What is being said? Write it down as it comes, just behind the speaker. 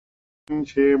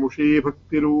शेमुषी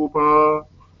भक्तिरूपा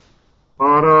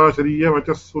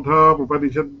पाराशर्यवचः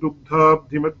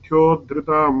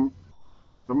सुधामुपनिषद्दुग्धाब्धिमध्योद्धृताम्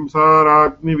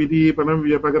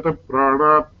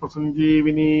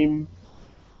संसाराग्निविदीपनव्यपगतप्राणात्मसञ्जीविनीम्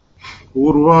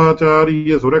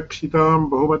पूर्वाचार्यसुरक्षिताम्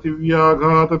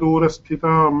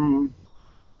बहुमतिव्याघातदूरस्थिताम्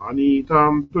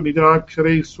आनीताम् तु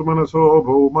निजाक्षरैः सुमनसो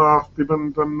भौमाः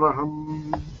पिबन्तन्वहम्.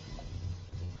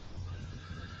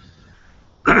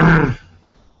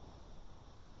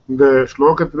 இந்த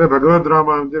ஸ்லோகத்துல பகவத்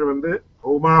ராமானுஜர்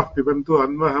பௌமா பிபந்து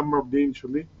அன்வகம் அப்படின்னு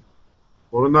சொல்லி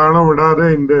ஒரு நாளும் விடாத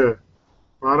இந்த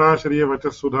பாராசரிய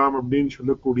வச்சசுதாம் அப்படின்னு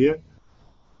சொல்லக்கூடிய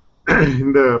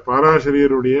இந்த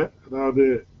பாராசரியருடைய, அதாவது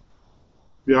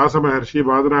வியாச மகர்ஷி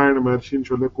பாதராயண மகர்ஷின்னு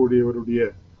சொல்லக்கூடியவருடைய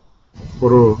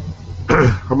ஒரு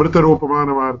அமிர்த ரூபமான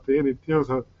வார்த்தையை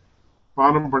நித்தியம்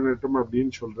பானம் பண்ணட்டும்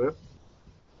அப்படின்னு சொல்ற.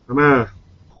 ஆனா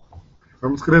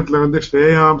சம்ஸ்கிருதத்துல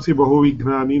ஸ்ரேயாம்சி பகு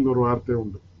விக்னானின்னு ஒரு வார்த்தை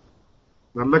உண்டு.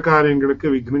 நல்ல காரியங்களுக்கு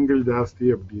விக்னங்கள் ஜாஸ்தி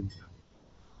அப்படின்னு.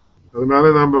 அதனால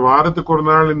நம்ம வாரத்துக்கு ஒரு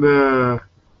நாள் இந்த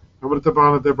அமிர்த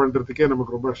பானத்தை பண்றதுக்கே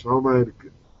நமக்கு ரொம்ப சிரமமா இருக்கு.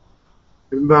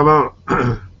 இருந்தாலும்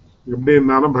எப்படி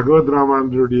இருந்தாலும் பகவத்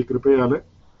ராமானுஜருடைய கிருப்பையால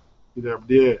இது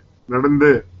அப்படியே நடந்து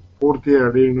பூர்த்தியை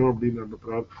அடையணும் அப்படின்னு நம்ம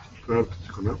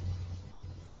பிரார்த்திச்சுக்கணும்.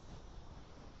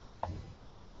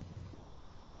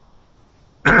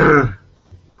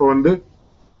 இப்போ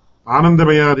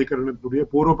ஆனந்தமயாதிகரணத்துடைய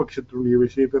பூர்வபட்சத்தினுடைய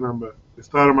விஷயத்தை நாம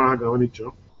விஸ்தாரமாக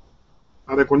கவனிச்சோம்.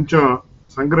 அதை கொஞ்சம்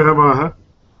சங்கிரகமாக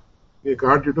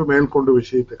காட்டிட்டு மேற்கொண்டு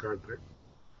விஷயத்தை காட்டுறேன்.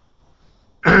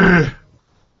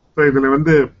 இதுல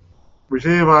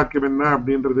விஷய வாக்கியம் என்ன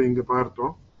அப்படின்றத இங்க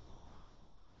பார்த்தோம்.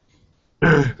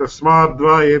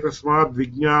 தஸ்மாத்வா ஏதஸ்மாத்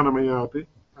விஜானமயாத்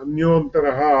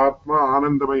அந்யோந்தரஹ ஆத்மா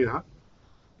ஆனந்தமய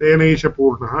தேனைஷ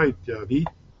பூர்ணஹ இத்தியாதி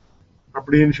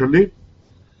அப்படின்னு சொல்லி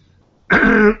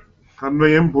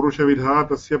अन्वयं पुरुषविधा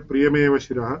तस्य प्रियमेव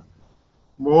शिरः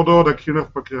मोदो दक्षिणः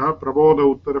पक्षः प्रबोध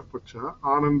उत्तरः पक्षः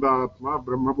आनन्दात्मा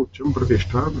ब्रह्मपुच्छं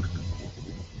प्रतिष्ठा.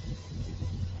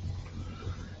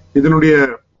 இதனுடைய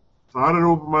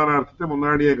சாரரூபமான அர்த்தத்தை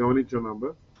முன்னாடியே கவனிச்சோம் நாம.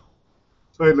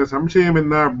 சோ இதுல சம்சயம்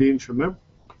என்ன அப்படின்னு சொன்ன,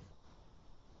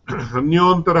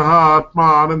 அந்யோந்தரஹா ஆத்மா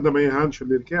ஆனந்தமயான்னு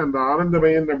சொல்லியிருக்கேன். அந்த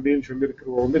ஆனந்தமயன் அப்படின்னு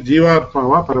சொல்லியிருக்கிறவங்க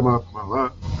ஜீவாத்மாவா பரமாத்மாவா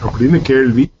அப்படின்னு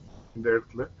கேள்வி இந்த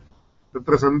இடத்துல.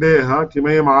 तत्र सन्देहः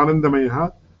किमयम् आनन्दमयः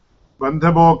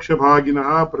बन्धमोक्षभागिनः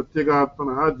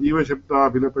प्रत्यगात्मनः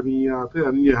जीवशब्दाभिलपनीयात्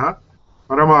अन्यः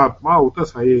परमात्मा उत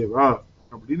स एव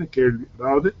அப்படின்னு கேள்வி.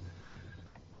 அதாவது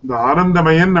இந்த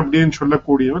ஆனந்தமயன் அப்படின்னு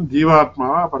சொல்லக்கூடியவன்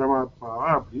ஜீவாத்மாவா பரமாத்மாவா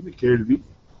அப்படின்னு கேள்வி.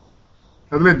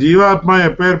 அதுல ஜீவாத்மா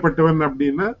எப்பேற்பட்டவன்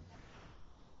அப்படின்னா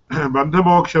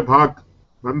பந்தமோக்ஷ பாக்,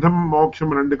 பந்தம்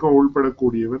மோட்சம் ரெண்டுக்கும்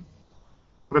உள்படக்கூடியவன்.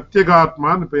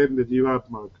 பிரத்யேகாத்மான்னு பேர் இந்த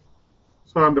ஜீவாத்மாவுக்கு.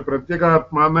 சோ அந்த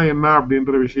பிரத்யேகாத்மானா என்ன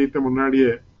அப்படின்ற விஷயத்தை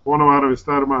முன்னாடியே போன வாரம்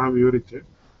விஸ்தாரமாக விவரிச்சு,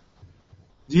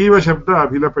 ஜீவசப்த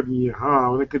அபிலபனீயா,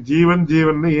 அவனுக்கு ஜீவன்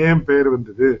ஜீவன் ஏன் பேர்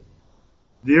வந்தது,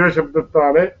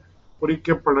 ஜீவசப்தத்தாலே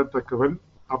குறிக்கப்படத்தக்கவன்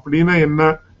அப்படின்னா என்ன,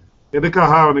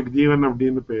 எதுக்காக அவனுக்கு ஜீவன்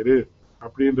அப்படின்னு பேரு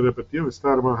அப்படின்றத பத்தியும்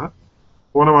விஸ்தாரமாக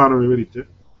போன வாரம் விவரிச்சு,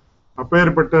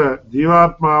 அப்பேற்பட்ட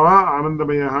ஜீவாத்மாவா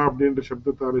ஆனந்தமயா அப்படின்ற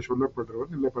சப்தத்தாலே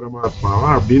சொல்லப்படுறவன் இல்ல பரமாத்மாவா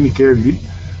அப்படின்னு கேள்வி.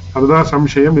 அதுதான்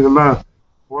சம்சயம். இதெல்லாம்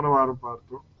போன வாரம்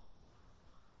பார்த்தோம்.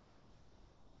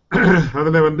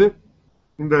 அதுல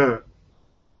இந்த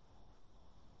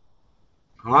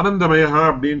ஆனந்தமயா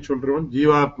அப்படின்னு சொல்றவன்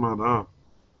ஜீவாத்மாதான்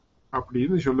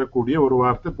அப்படின்னு சொல்லக்கூடிய ஒரு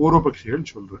வார்த்தை பூர்வபக்ஷிகள்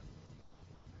சொல்ற.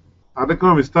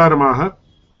 அதுக்கும் விஸ்தாரமாக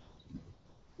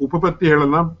உபபத்திகள்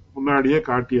எல்லாம் முன்னாடியே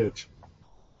காட்டியாச்சு.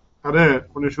 அத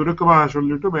கொஞ்சம் சுருக்கமாக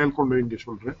சொல்லிட்டு மேற்கொண்டு இங்க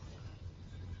சொல்றேன்.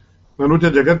 நனுச்ச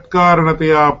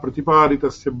ஜகத்காரணத்தையா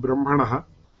பிரதிபாதிதஸ்ய பிரம்மணः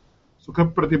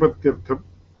சுகப்பிரதிபத்தியர்த்தம்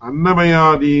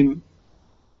அன்னமயாதீன்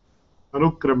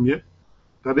அனுக்கிரமிய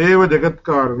ததேவ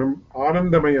ஜகத்காரணம்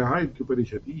ஆனந்தமயः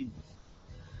இத்யுபரிஷதி.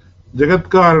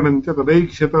 ஜகத்காரணஞ்ச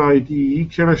ததைக்ஷதா இதி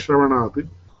ஈக்ஷணஸ்ரவணாத்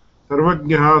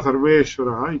சர்வஜ்ஞः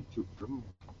சர்வேஸ்வரः இத்யுக்தம்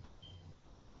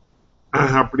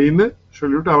அப்படின்னு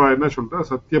சொல்லிட்டு அவ என்ன சொல்றா,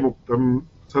 சத்தியமுக்தம்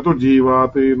சது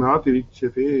ஜீவாத்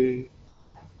நாதிரிச்யதே.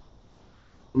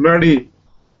 முன்னாடி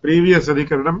பிரீவியஸ்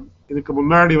அதிகரணம், இதுக்கு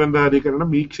முன்னாடி வந்த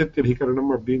அதிகரணம் ஈக்ஷத் அதிகரணம்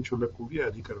அப்படின்னு சொல்லக்கூடிய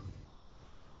அதிகரணம்.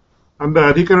 அந்த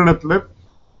அதிகரணத்துல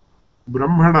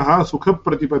பிரம்மணா சுக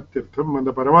பிரதிபத்தியர்த்தம், அந்த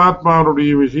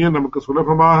பரமாத்மாவுடைய விஷயம் நமக்கு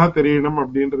சுலபமாக தெரியணும்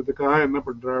அப்படின்றதுக்காக என்ன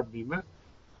பண்றா அப்படின்னா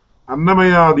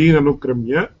அன்னமயாதீன்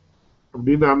அனுக்கிரமிய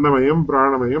அப்படின்னு அன்னமயம்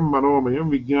பிராணமயம்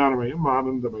மனோமயம் விஞ்ஞானமயம்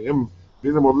ஆனந்தமயம்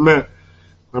அப்படின்னு முதல்ல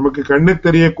நமக்கு கண்ணு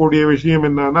தெரியக்கூடிய விஷயம்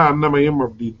என்னன்னா அன்னமயம்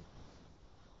அப்படின்னு.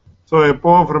 சோ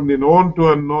எப்போ from the known to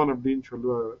unknown அப்படின்னு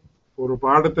சொல்லுவாங்க. ஒரு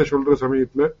பாடத்தை சொல்ற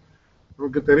சமயத்துல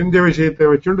நமக்கு தெரிஞ்ச விஷயத்தை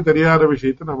வச்சுட்டு தெரியாத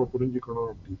விஷயத்தை நம்ம புரிஞ்சுக்கணும்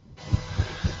அப்படின்னு.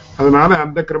 அதனால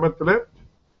அந்த கிரமத்துல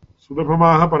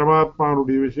சுலபமாக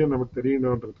பரமாத்மாவுடைய விஷயம் நமக்கு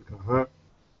தெரியணுன்றதுக்காக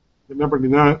என்ன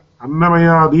பண்ணினா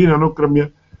அன்னமயாதீன் அனுக்கிரமிய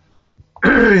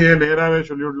ஏன் நேராவே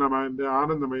சொல்லிவிடலாமா இந்த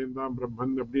ஆனந்தமயம் தான்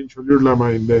பிரம்மன் அப்படின்னு சொல்லிவிடலாமா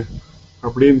இந்த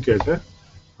அப்படின்னு கேட்ட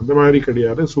அந்த மாதிரி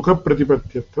கிடையாது. சுக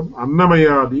பிரதிபத்தியர்த்தம்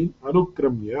அன்னமயாதீன்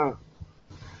அனுக்கிரமியா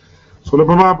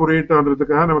சுலபமா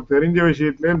புரியட்டான்றதுக்காக நமக்கு தெரிஞ்ச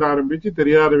விஷயத்துல இருந்து ஆரம்பிச்சு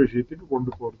தெரியாத விஷயத்துக்கு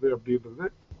கொண்டு போறது அப்படின்றது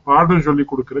பாடம் சொல்லி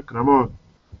கொடுக்கிற கிரமம்.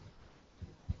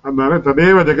 அதனால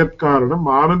ததேவ ஜெகத்காரணம்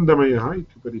ஆனந்தமயா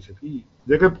இது பரிசதி.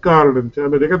 ஜெகத்காரணம்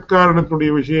அந்த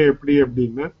ஜெகத்காரணத்துடைய விஷயம் எப்படி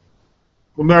அப்படின்னா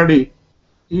முன்னாடி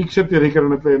ஈக்ஷத்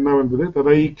அதிகரணத்துல என்ன வந்தது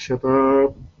ததைக்ஷத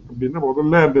அப்படின்னா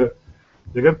முதல்ல அந்த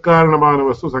ஜெகத்காரணமான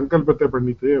வஸ்து சங்கல்பத்தை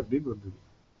பண்ணிட்டு அப்படின்னு வந்தது.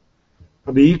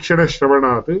 அந்த ஈக்ஷண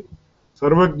ஸ்ரவணாத்து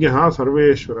சர்வஜா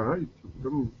சர்வேஸ்வரா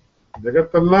இத்தியுக்தம்.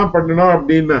 ஜெகத்தெல்லாம் பண்ணணும்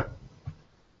அப்படின்னா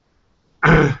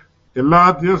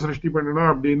எல்லாத்தையும் சிருஷ்டி பண்ணணும்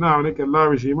அப்படின்னா அவனுக்கு எல்லா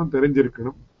விஷயமும்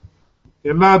தெரிஞ்சிருக்கணும்,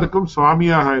 எல்லாத்துக்கும்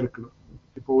சுவாமியாக இருக்கணும்.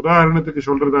 இப்ப உதாரணத்துக்கு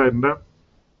சொல்றதா இருந்தா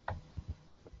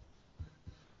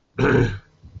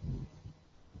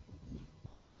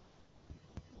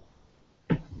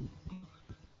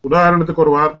உதாரணத்துக்கு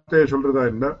ஒரு வார்த்தையை சொல்றதா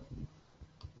இருந்தா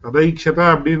ததைக்ஷதா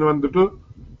அப்படின்னு வந்துட்டு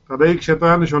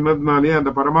ததைக்ஷதான்னு சொன்னதுனாலே அந்த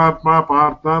பரமாத்மா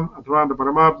பார்த்தான் அथवा அந்த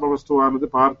பரமாத்மா வஸ்துவானது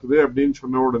பார்த்தது அப்படின்னு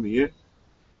சொன்ன உடனேயே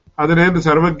அதுல இருந்து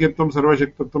சர்வஜத்துவம்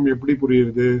சர்வசக்தத்துவம் எப்படி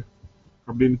புரியுது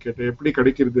அப்படின்னு கேட்டேன். எப்படி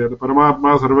கிடைக்கிறது அது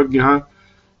பரமாத்மா சர்வஜா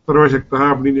சர்வசக்தா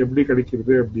அப்படின்னு எப்படி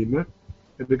கிடைக்கிறது அப்படின்னா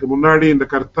இதுக்கு முன்னாடி இந்த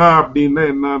கர்த்தா அப்படின்னா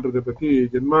என்னன்றதை பத்தி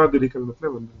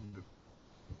ஜென்மாதிரிகரணத்துல வந்திருந்தது.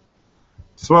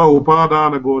 ஸ்வ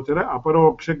உபாதான கோச்சர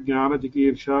அபரோக்ஷ ஞான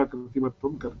சிகீர்ஷா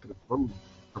கிருத்திமத்துவம் கர்த்திருவம்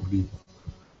அப்படின்னு.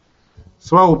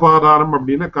 ஸ்வ உபாதானம்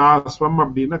அப்படின்னா ஸ்வம்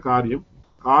அப்படின்னா காரியம்,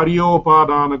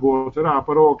 காரியோபாதான கோச்சர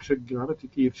அபரோக்ஷ ஞான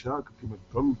சிகீர்ஷா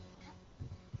கிருத்திமத்துவம்.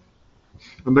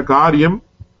 அந்த காரியம்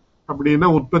அப்படின்னா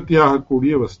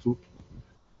உற்பத்தியாகக்கூடிய வஸ்து,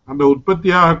 அந்த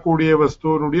உற்பத்தியாகக்கூடிய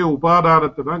வஸ்துவனுடைய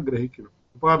உபாதானத்தை தான் கிரகிக்கணும்.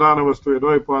 உபாதான வஸ்து ஏதோ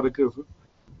இப்போ அதுக்கு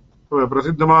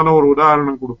பிரசித்தமான ஒரு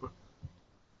உதாரணம் கொடுப்பேன்.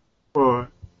 இப்போ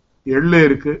எள்ளு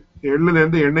இருக்கு, எள்ளுல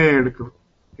இருந்து எண்ணெயை எடுக்கணும்,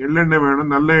 எள்ளெண்ணெய்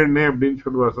வேணும் நல்ல எண்ணெய் அப்படின்னு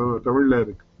சொல்லுவா தமிழ்ல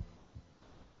இருக்கு.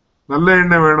 நல்ல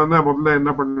எண்ணெய் வேணும்னா முதல்ல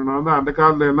என்ன பண்ணணும்னா அந்த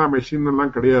காலத்துல எல்லாம் மெஷின்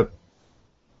எல்லாம் கிடையாது.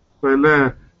 இப்போ எல்லாம்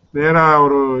நேரா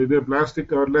ஒரு இது பிளாஸ்டிக்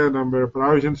கவர்ல நம்ம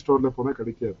ப்ராவிஷன் ஸ்டோர்ல போனா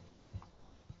கிடைக்காது.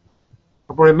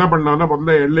 அப்போ என்ன பண்ணோம்னா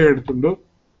முதல்ல எள்ளை எடுத்துட்டு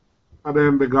அதை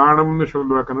இந்த கானம்னு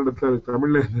சொல்லுவா கன்னடத்துல, அதுக்கு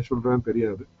தமிழ்ல என்ன சொல்றான்னு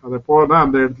தெரியாது, அதை போனா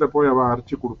அந்த இடத்துல போய் அவ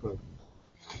அரைச்சு கொடுப்பாரு.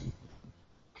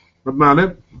 அதனால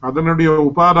அதனுடைய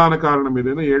உபாதான காரணம்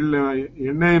எதுன்னு எள்ளு,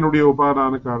 எண்ணெயினுடைய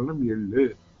உபாதான காரணம் எள்ளு.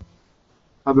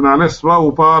 அதனால ஸ்வ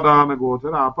உபாதான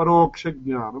கோச்சர அபரோக்ஷ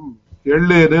ஞானம்.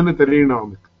 எள்ளு எதுன்னு தெரியணும்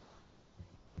அவனுக்கு.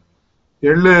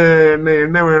 எள்ளு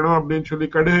எண்ணெய் வேணும் அப்படின்னு சொல்லி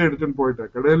கடுகு எடுத்துன்னு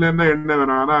போயிட்டேன், கடுகுல என்ன எண்ணெய்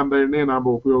வேணும், ஆனா அந்த எண்ணெயை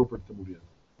நாம உபயோகப்படுத்த முடியாது.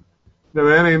 இந்த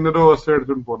வேற எந்தோ வஸ்து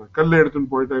எடுத்துன்னு போனேன், கல்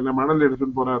எடுத்துன்னு போயிட்டேன், இல்ல மணல்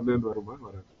எடுத்துன்னு போனா அதுல இருந்து வருமா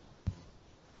வராது.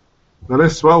 அதனால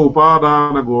ஸ்வ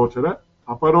உபாதான கோச்சர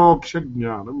அபரோக்ஷ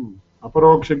ஞானம்.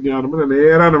 அபரோக்ஷ ஞானம்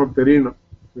நேரா நமக்கு தெரியணும்,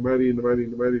 இந்த மாதிரி இந்த மாதிரி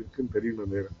இந்த மாதிரி இருக்குன்னு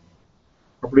தெரியணும் நேரம்.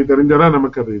 அப்படி தெரிஞ்சாதான்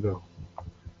நமக்கு அது இதாகும்.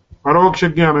 பரோட்ச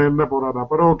ஜானம் என்ன போறாது,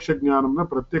 அபரோக்ஷ ஜானம்னா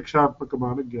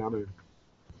பிரத்யக்ஷாத்மகமான ஜானம் இருக்கு.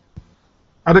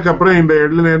 அதுக்கப்புறம் இந்த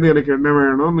எள்ளுல இருந்து எனக்கு என்ன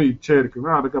வேணும்னு இச்சை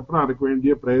இருக்குன்னா அதுக்கப்புறம் அதுக்கு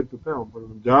வேண்டிய பிரயத்தனத்தை அவன்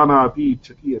பண்ணணும். ஜானாதி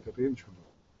இச்சதி எத்தத்தைன்னு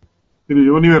சொல்லுவான். இது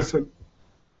யூனிவர்சல்.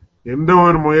 எந்த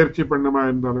ஒரு முயற்சி பண்ணமா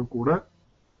இருந்தாலும் கூட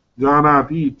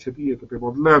ஜானாதி இச்சதி எத்தத்தை,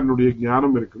 முதல்ல அதனுடைய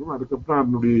ஞானம் இருக்கணும், அதுக்கப்புறம்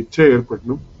அதனுடைய இச்சை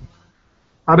ஏற்படணும்,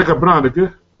 அதுக்கப்புறம் அதுக்கு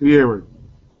கிரியை வேணும்,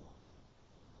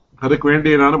 அதுக்கு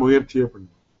வேண்டியதான முயற்சியை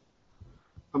பண்ணணும்.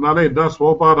 அதனால இதுதான்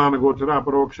சோபாதான கோச்சர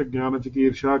அபரோக்ஷ ஞான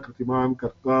சிகீர்ஷா கிருத்திமான்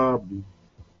கர்த்தா அப்படின்னு.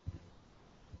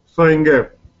 சோ இங்க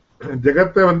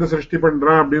ஜெகத்தை சிருஷ்டி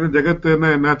பண்றான் அப்படின்னு, ஜெகத்துன்னா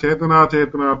என்ன, சேத்தனா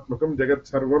சேத்தனாத்மகம் ஜெகத்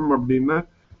சர்வம் அப்படின்னு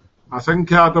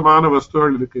அசங்கியாதமான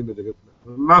வஸ்துகள் இருக்கு இந்த ஜெகத்துல.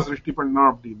 அதெல்லாம் சிருஷ்டி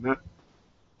பண்ணோம் அப்படின்னா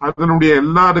அதனுடைய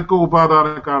எல்லாருக்கும்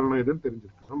உபாதான காரணம் எதுன்னு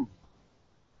தெரிஞ்சிருக்கணும்.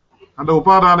 அந்த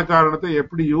உபாதான காரணத்தை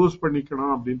எப்படி யூஸ்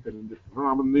பண்ணிக்கணும் அப்படின்னு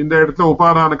தெரிஞ்சிருக்கணும். இந்த இடத்துல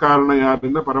உபாதான காரணம்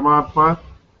யாருன்னா பரமாத்மா.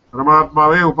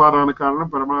 பரமாத்மாவே உபாதான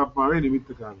காரணம், பரமாத்மாவே நிமித்த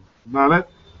காரணம். அதனால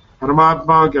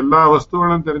பரமாத்மாவுக்கு எல்லா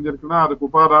வஸ்துகளும் தெரிஞ்சிருக்கணும், அதுக்கு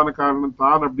உபாதான காரணம்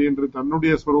தான் அப்படின்றது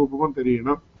தன்னுடைய ஸ்வரூபமும்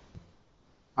தெரியணும்.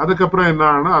 அதுக்கப்புறம் என்ன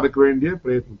ஆகணும், அதுக்கு வேண்டிய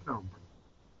பிரயத்னத்தை அவன்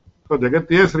பண்ணணும்.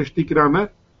 ஜெகத்தையே சிருஷ்டிக்கிறான்னு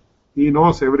he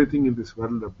knows everything in this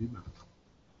world அப்படின்னு அர்த்தம்.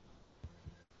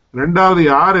 ரெண்டாவது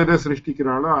யார் எதை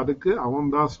சிருஷ்டிக்கிறாளோ அதுக்கு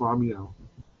அவன் தான் சுவாமி ஆகும்.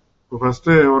 இப்போ ஃபர்ஸ்ட்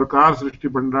ஒரு கார் சிருஷ்டி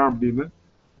பண்றான் அப்படின்னு,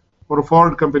 ஒரு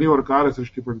ஃபோர்ட் கம்பெனி ஒரு காரை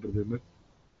சிருஷ்டி பண்றது,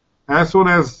 as soon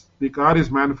as the car is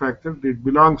manufactured it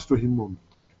belongs to him only.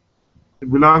 It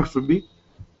belongs to the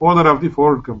owner of the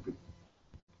Ford company.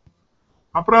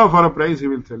 Apra for a price he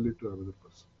will sell it to another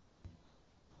person.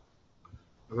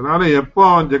 அதனால எப்போ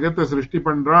அவன் ஜெகத்தை சிருஷ்டி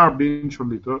பண்றான் அப்படின்னு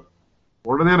சொல்லிட்டோ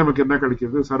உடனே நமக்கு என்ன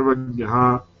கிடைக்கிறது? சர்வஜ்ஞா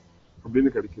அப்படின்னு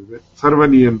கிடைக்கிறது.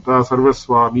 சர்வநியந்தா,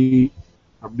 சர்வஸ்வாமி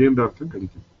அப்படின்ற அர்த்தம்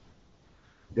கிடைக்குது.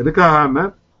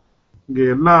 எதுக்காக இங்க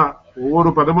எல்லா ஒவ்வொரு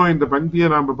பதமும் இந்த பந்தியை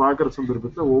நாம பாக்குற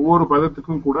சந்தர்ப்பத்துல ஒவ்வொரு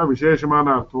பதத்துக்கும் கூட விசேஷமான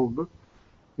அர்த்தம் உண்டு.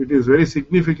 இட் இஸ் வெரி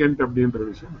சிக்னிபிகன்ட் அப்படின்ற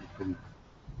விஷயம் எனக்கு தெரியும்.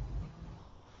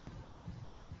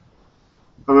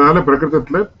 அதனால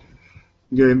பிரகிருதத்துல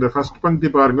இங்க இந்த ஃபர்ஸ்ட் பந்தி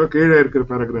பாருங்க, கீழே இருக்கிற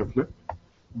பேராகிராஃப்ல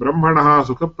பிரம்மணா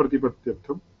சுக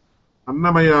பிரதிபத்தியர்த்தம்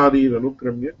அன்னமயாதீன்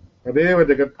அனுக்கிரமிய ததேவ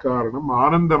ஜெகத்காரணம்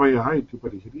ஆனந்தமயா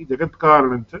இத்யுபரிஹரி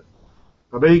ஜெகத்காரணஞ்ச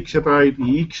ததைக்ஷதா இது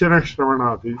ஈக்ஷண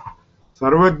ஸ்ரவணாத்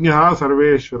சர்வஜ்ஞா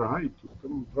சர்வேஸ்வரா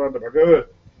இத்யுக்தம். அந்த பகவத்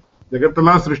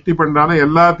ஜெகத்தெல்லாம் சிருஷ்டி பண்ணான,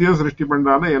 எல்லாத்தையும் சிருஷ்டி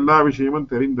பண்ணான, எல்லா விஷயமும்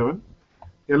தெரிந்தவன்,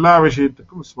 எல்லா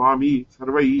விஷயத்துக்கும் சுவாமி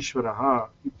சர்வ ஈஸ்வரா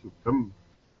இத்யுக்தம்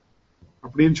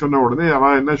அப்படின்னு சொன்ன உடனே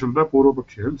அவன் என்ன சொல்ற?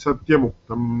 பூர்வபக்ஷிகள்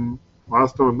சத்தியமுக்தம்,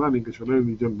 வாஸ்தவம் தான், நீங்க சொன்னது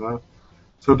நிஜம்தான்.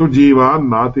 சது ஜீவான்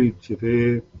நாதிரிச்சியதே,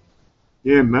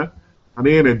 ஏன்னா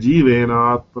அனேன ஜீவேன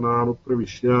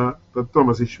ஆத்மனானுப்ரவிஷ்ய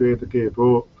தத்துவமசி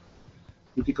ஸ்வேதகேதோ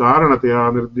इति कारणतया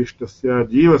निर्दिष्टस्य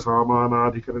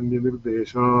जीवसामानाधिकरण्य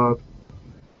निर्देशात्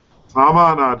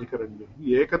सामानाधिकरण्यः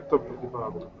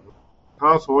एकत्वप्रतिपादनः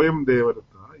तथा सोऽयं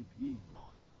देवदत्तः इति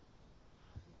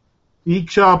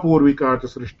ईक्षापूर्विका च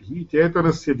सृष्टिः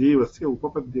चेतनस्य जीवस्य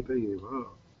उपपद्यते एव.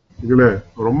 இதுல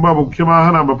ரொம்ப முக்கியமாக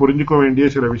நாம புரிஞ்சுக்க வேண்டிய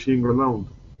சில விஷயங்கள் தான்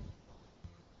உண்டு.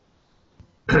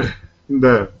 இந்த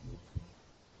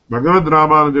பகவத்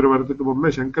ராமானுஜர் வரத்துக்கு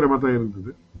முன்ன சங்கர மதம்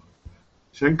இருந்தது.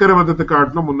 சங்கர மதத்தை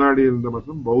காட்டிலும் முன்னாடி இருந்த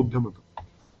மதம் பௌத்த மதம்.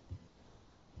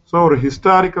 சோ ஒரு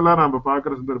ஹிஸ்டாரிக்கலா நாம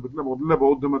பாக்குற சந்தர்ப்பத்துல முதல்ல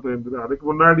பௌத்த மதம் இருந்தது, அதுக்கு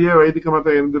முன்னாடியே வைதிக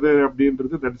மதம் இருந்தது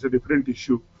அப்படின்றது that is a different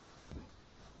issue.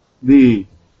 The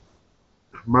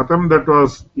matam that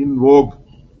was in vogue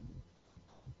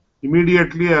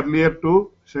immediately earlier to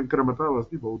Shankara Mata was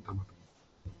the Bauddha Mata.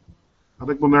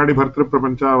 அதுக்கு முன்னாடி பர்திரு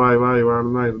பிரபஞ்சா வாய்வா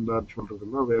இவாள்லாம் இருந்தார்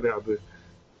சொல்றதுலாம் வேற.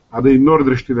 அது இன்னொரு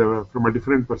திருஷ்டியில from a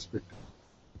different perspective.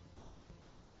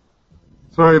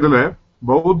 So இதுல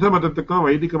பௌத்த மதத்துக்கும்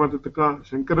வைதிக மதத்துக்கும்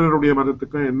சங்கரருடைய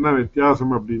மதத்துக்கும் என்ன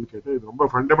வித்தியாசம் அப்படின்னு கேட்டா, இது ரொம்ப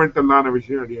ஃபண்டமெண்டலான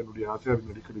விஷயம். என்னுடைய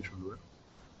ஆச்சாரியன் அடிக்கடி சொல்லுவேன்.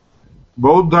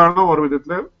 பௌத்தானும் ஒரு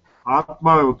விதத்துல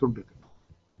ஆத்மாவை ஒத்துண்டு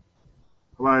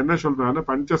அவன் என்ன சொல்றான்னு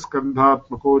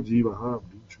பஞ்சஸ்கந்தாத்மகோ ஜீவா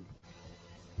அப்படின்னு சொல்ற.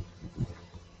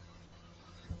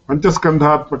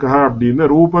 பஞ்சஸ்கந்தாத்மகா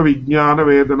அப்படின்னு ரூப விஜான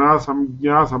வேதனா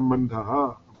சம்ஞா சம்பந்தா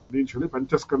அப்படின்னு சொல்லி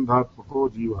பஞ்சஸ்கந்தாத்மகோ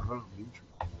ஜீவா அப்படின்னு சொல்லி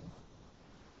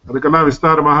அதுக்கெல்லாம்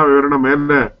விஸ்தாரமாக விவரணம்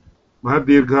மேல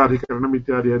மகதீர்க்க அதிகரணம்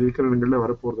இத்தியாதி அதிகரணங்கள்ல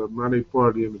வரப்போறது. அதனால இப்போ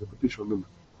அடி இதை பத்தி சொல்லல.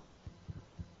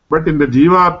 பட் இந்த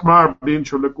ஜீவாத்மா அப்படின்னு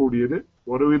சொல்லக்கூடியது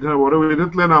ஒரு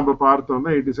விதத்துல நாம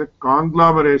பார்த்தோம்னா it is a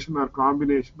conglomeration or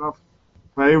combination of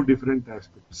 5 different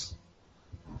aspects.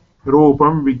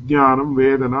 ரூபம், விஜானம்,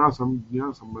 வேதனா, சம்ஞா,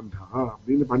 சம்பந்தா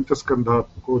அப்படின்னு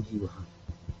பஞ்சஸ்கந்தாத்மகோ ஜீவா.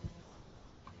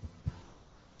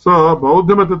 சோ பௌத்த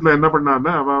மதத்துல என்ன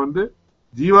பண்ணான்னா அவ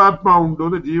ஜீவாத்மா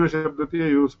உண்டு ஜீவ சப்தத்தையே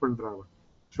யூஸ் பண்றாங்க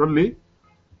சொல்லி,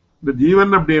 இந்த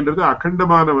ஜீவன் அப்படின்றது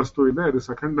அகண்டமான வஸ்து இல்ல, இது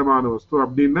சகண்டமான வஸ்து.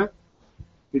 அப்படின்னா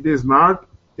it is not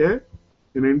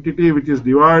an entity which is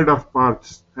devoid of parts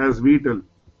as we tell.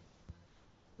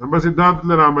 நம்ம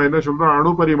சித்தாந்தத்துல நாம என்ன சொல்றோம்? அணு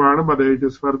பரிமாணம், அது இட்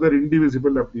இஸ் ஃபர்தர்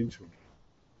இன்டிவிசிபிள் அப்படின்னு சொல்றோம்.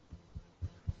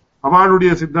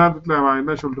 அவனுடைய சித்தாந்தத்துல அவன்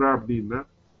என்ன சொல்றா அப்படின்னா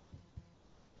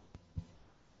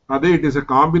அது it is a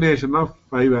combination of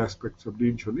 5 aspects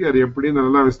அப்படின்னு சொல்லி, அது எப்படி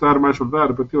நல்லா விஸ்தாரமா சொல்றா.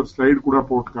 அதை பத்தி ஒரு ஸ்லைடு கூட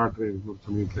போட்டு காட்டுறேன் ஒரு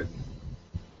சமயத்துல.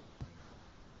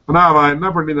 ஆனா அவன் என்ன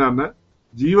பண்ணினான்னா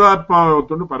ஜீவாத்மாவை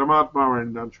ஒத்துண்டு பரமாத்மா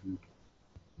வேண்டான்னு சொல்லிட்டு,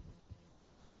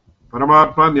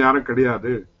 பரமாத்மா ஞானம்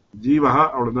கிடையாது, ஜீவா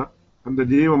அவ்வளவுதான். அந்த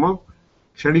ஜீவமும்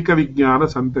க்ஷணிக விஜான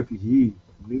சந்ததி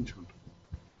அப்படின்னு சொல்றோம்.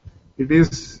 It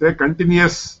is a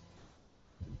continuous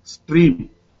stream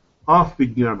of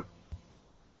விஜானம்.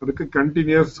 அதுக்கு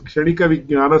கண்டினியூஸ் க்ஷணிக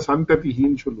விஜான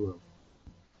சந்ததின்னு சொல்லுவாங்க.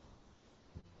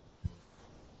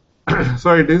 So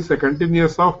it is a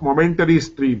continuous of momentary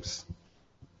streams.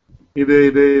 இது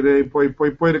இது இது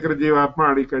இப்போ இருக்கிற ஜீவாத்மா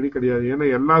அடிக்கடி கிடையாது. ஏன்னா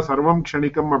எல்லா சர்வம்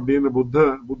க்ஷணிக்கம் அப்படின்னு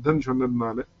புத்தன்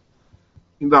சொன்னதுனால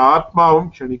இந்த ஆத்மாவும்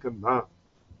க்ஷணிக்கம் தான்.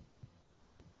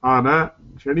 ஆனா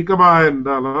க்ஷணிக்கமாக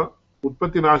இருந்தாலும்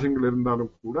உற்பத்தி நாசங்கள்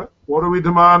இருந்தாலும் கூட ஒரு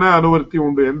விதமான அனுவர்த்தி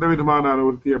உண்டு. எந்த விதமான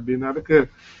அனுவர்த்தி அப்படின்னா அதுக்கு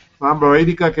நாம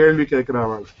வைதிகா கேள்வி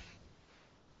கேட்கிறாள்.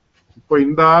 இப்போ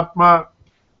இந்த ஆத்மா,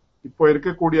 இப்போ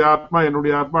இருக்கக்கூடிய ஆத்மா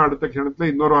என்னுடைய ஆத்மா அடுத்த க்ஷணத்துல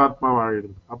இன்னொரு ஆத்மா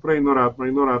ஆயிடுது, அப்புறம்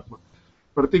இன்னொரு ஆத்மா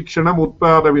பிரதிக்ஷணம்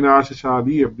உத்பாத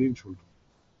விநாசசாலி அப்படின்னு சொல்றோம்.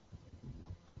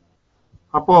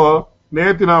 அப்போ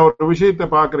நேத்து நான் ஒரு விஷயத்தை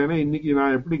பாக்குறேன்னா இன்னைக்கு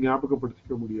நான் எப்படி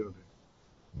ஞாபகப்படுத்திக்க முடியாது?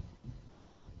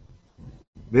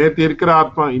 நேத்து இருக்கிற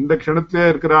ஆத்மா, இந்த க்ஷணத்திலே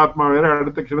இருக்கிற ஆத்மா வேற,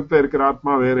 அடுத்த க்ஷணத்துல இருக்கிற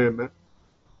ஆத்மா வேற. என்ன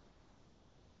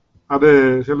அது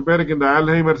சில பேருக்கு இந்த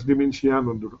ஆல்ஹைமர்ஸ்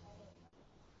டிமென்ஷியான்னு வந்துடும்.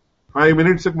 5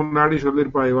 minutesக்கு முன்னாடி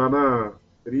சொல்லிருப்பா, இவானா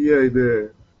பெரிய இது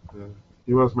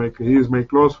he is my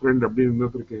close friend அப்படின்னு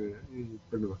இன்னொருத்தருக்கு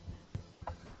பண்ணுவேன்.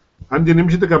 5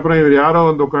 நிமிஷத்துக்கு அப்புறம் இவர் யாரோ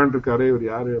வந்து உட்காந்து இருக்காரு, இவர்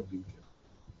யாரு அப்படின்னு.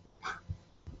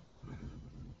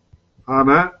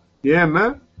 ஆனா ஏன்னா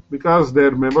because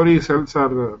their memory cells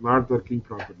are not working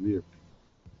properly.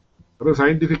 அது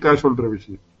சயின்டிபிக்கா சொல்ற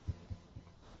விஷயம்.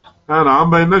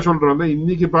 நாம என்ன சொல்றோம்னா,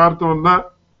 இன்னைக்கு பார்த்தோம்னா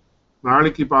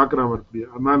நாளைக்கு பாக்குறான் மறுபடியும்.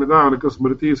 அதனாலதான் அவனுக்கு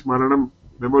ஸ்மிருதி, ஸ்மரணம்,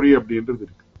 மெமரி அப்படின்றது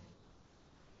இருக்கு.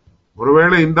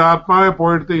 ஒருவேளை இந்த ஆத்மாவே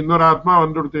போயிடுத்து இன்னொரு ஆத்மா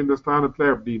வந்துடுத்து இந்த ஸ்தானத்துல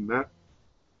அப்படின்னா,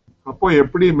 அப்போ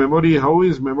எப்படி memory, how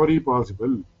is memory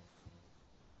possible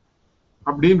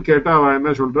அப்படின்னு கேட்டா அவன்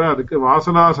என்ன சொல்ற, அதுக்கு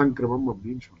வாசனா சங்கிரமம்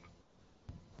அப்படின்னு சொல்ற.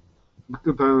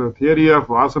 தியரி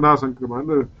ஆஃப் வாசனா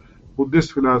சங்கிரமான்னு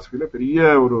புத்திஸ்ட் பிலாசபில பெரிய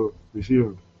ஒரு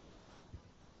விஷயம்.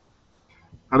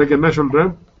 அதுக்கு என்ன சொல்ற,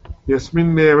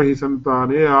 யஸ்மின்னேவஹி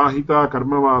சந்தானே ஆஹிதா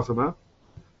கர்ம வாசனா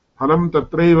பலம்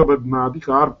தத்ரைவ பத்னாதி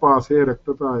கார்பாசே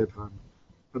ரக்ததாயதான்.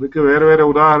 அதுக்கு வேற வேற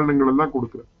உதாரணங்கள் எல்லாம்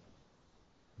கொடுக்குற.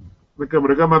 அதுக்கு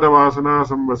மிருகமத வாசனா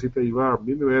சம்வசித இவா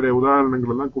அப்படின்னு வேற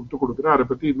உதாரணங்கள் எல்லாம் கொடுக்குற. அதை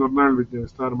பத்தி இன்னொரு நாள்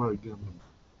விஸ்தாரமா வித்தியாசம்.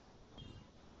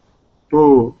 ஸோ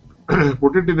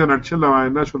புட்டிட்டு இந்த நட்சல் அவன்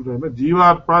என்ன சொல்றான்னா,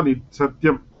 ஜீவாத்மா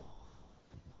சத்தியம்,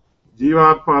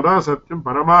 ஜீவாத்மா தான் சத்தியம்,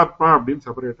 பரமாத்மா அப்படின்னு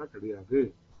செப்பரேட்டா கிடையாது.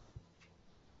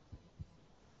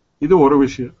 இது ஒரு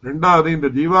விஷயம். ரெண்டாவது, இந்த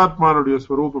ஜீவாத்மானுடைய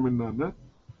ஸ்வரூபம் என்னன்னா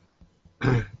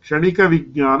க்ஷணிக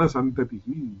விஜ்ஞான சந்ததி.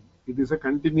 It is a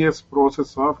continuous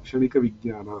process of க்ஷணிக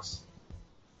விஜ்ஞானாஸ்.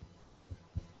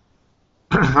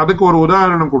 அதுக்கு ஒரு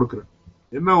உதாரணம் கொடுக்குறேன்.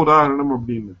 என்ன உதாரணம்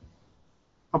அப்படின்னு,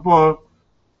 அப்போ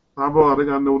நாம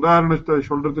அதுக்கு அந்த உதாரணத்தை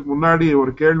சொல்றதுக்கு முன்னாடி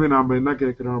ஒரு கேள்வி நாம என்ன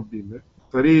கேட்கிறோம் அப்படின்னு.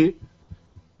 சரி,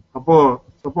 அப்போ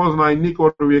சப்போஸ் நான் இன்னைக்கு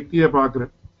ஒரு வியக்தியை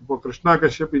பாக்குறேன். இப்போ கிருஷ்ணா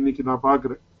கஷ்யப் இன்னைக்கு நான்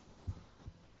பாக்குறேன்.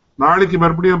 நாளைக்கு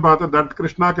மறுபடியும் பார்த்தா that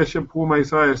Krishna Kashyap whom I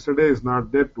saw yesterday is not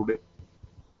there today.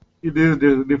 It is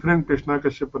different Krishna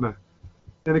Kashyap.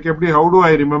 எனக்கு எப்படி, how do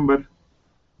I remember?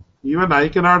 Even I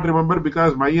cannot remember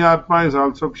because my Atma is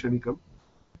also Kshanikam.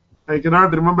 I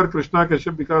cannot remember Krishna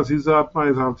Kashyap because his Atma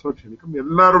is also Kshanikam.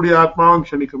 எல்லாருடைய ஆத்மாவும்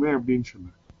க்ஷணிக்கமே அப்படின்னு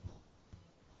சொன்னார்.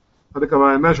 அதுக்கு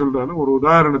அவன் என்ன சொல்றான்னு ஒரு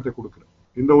உதாரணத்தை கொடுக்குறேன்.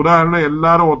 இந்த உதாரணம்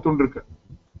எல்லாரும் ஒத்துண்டு இருக்க.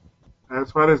 As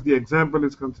far as the example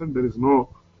is concerned, there is no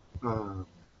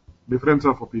difference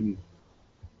of opinion.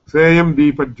 சேயம்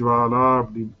தீபஜ்வாலா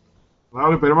அப்படின்னு,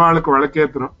 அதாவது பெருமாளுக்கு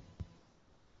விளக்கேத்துறோம்.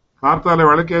 கார்த்தால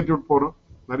விளக்கேற்றி விட்டு போறோம்.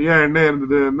 நிறைய எண்ணெய்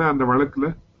இருந்ததுன்னா அந்த விளக்குல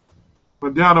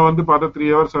மத்தியானம் வந்து பார்த்தா 3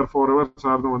 hours or 4 hours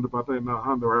சார்ந்தம் வந்து பார்த்தா என்ன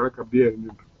ஆகும், அந்த விளக்கு அப்படியே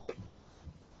எரிஞ்சுட்டு.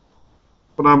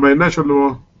 இப்போ நாம என்ன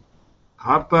சொல்லுவோம்,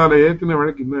 கார்த்தால ஏத்தின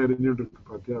விளக்கு இன்னும் எரிஞ்சுட்டு இருக்கு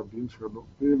பாத்தியா அப்படின்னு சொல்லுவோம்.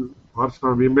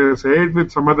 We may say it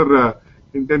with some other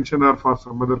intention or for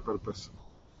some other purpose.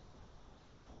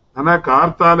 ஆனா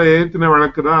கார்த்தால ஏத்தின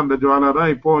விளக்கு தான், அந்த ஜுவாலா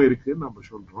தான் இப்போ இருக்குன்னு நம்ம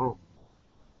சொல்றோம்.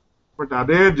 பட்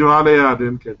அதே ஜுவாலையா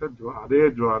அதுன்னு கேட்டா அதே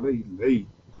ஜுவாலை இல்லை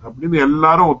அப்படின்னு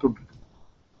எல்லாரும் ஒத்துட்டு.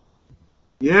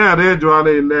 ஏன் அதே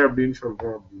ஜுவாலை இல்லை அப்படின்னு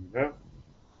சொல்றோம் அப்படின்னா,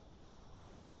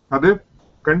 அது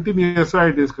கண்டினியூஸா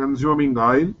it is consuming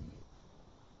oil,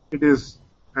 it is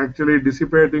actually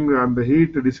dissipating, அந்த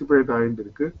ஹீட் டிசிபேட் ஆயிட்டு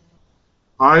இருக்கு,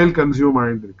 ஆயில் கன்சியூம்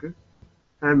ஆயிட்டு இருக்கு.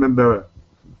 அண்ட் அந்த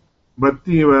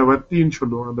வத்தின்னு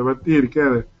சொல்லுவோம், அந்த வத்தி இருக்க,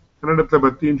 கன்னடத்துல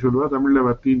பத்தின்னு சொல்லுவா, தமிழ்ல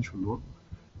வத்தின்னு சொல்லுவோம்.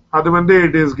 அது வந்து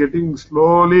it is getting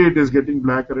slowly, it is getting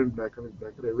blacker and blacker and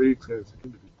blacker every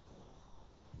second.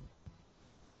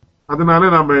 அதனால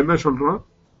நாம என்ன சொல்றோம்,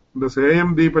 இந்த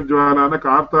சேயம் தீப ஜுவாலான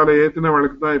கார்த்தால ஏத்தின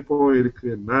வழக்கு தான் இப்போ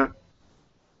இருக்குன்னா,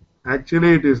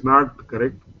 actually it is not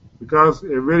correct. Because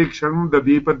every க்ஷணம் த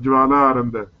தீப ஜுவாலா,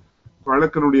 அந்த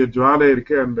வழக்கினுடைய ஜுவாலை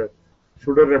இருக்கு, அந்த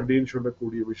சுடர் அப்படின்னு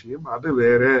சொல்லக்கூடிய விஷயம் அது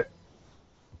வேற.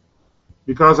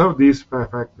 Because of these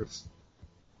factors.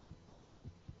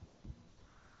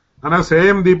 ஆனா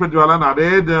சேயம் தீப ஜுவாலான்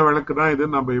அதே விளக்கு தான் இது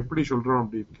நம்ம எப்படி சொல்றோம்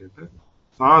அப்படின்னு கேட்டு,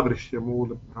 சாதிருஷ்ய மூல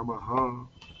பிரமஹா,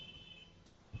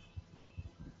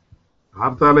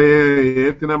 கார்த்தாலேயே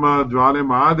ஏத்தின ஜுவாலை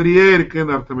மாதிரியே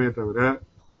இருக்குன்னு அர்த்தமே தவிர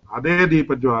அதே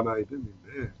தீப ஜுவாலா இது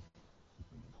இல்லை.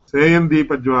 சேயம்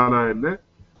தீப ஜுவாலா இல்லை,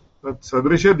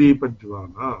 சதிருஷ தீப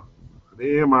ஜுவாலா,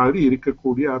 அதே மாதிரி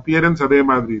இருக்கக்கூடிய அப்பியரன்ஸ் அதே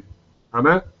மாதிரி இருக்கு.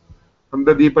 ஆனா அந்த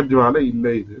தீப ஜுவாலை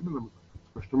இல்லை இதுன்னு நமக்கு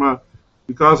ஸ்பஷ்டமா,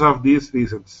 பிகாஸ் ஆஃப் தீஸ்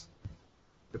ரீசன்ஸ்.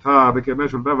 அதுக்கு என்ன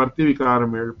சொல்ற, வர்த்தி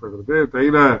விகாரம் ஏற்படுறது,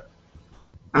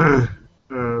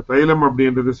 தைலம்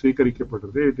அப்படின்றது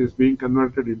ஸ்வீகரிக்கப்படுறது, it is being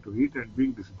converted into heat and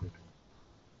being dissipated.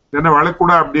 ஏன்னா வழக்கு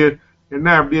கூட அப்படியே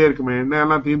எண்ணெய் அப்படியே இருக்குமே, எண்ணெய்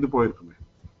எல்லாம் தீர்ந்து போயிருக்குமே.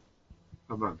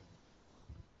 அதான்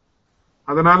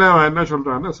அதனால அவன் என்ன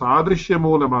சொல்றான்னா சாதிருஷ்ய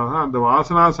மூலமாக அந்த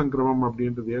வாசனா சங்கிரமம்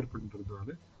அப்படின்றது ஏற்படுறதுனால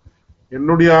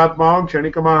என்னுடைய ஆத்மாவும்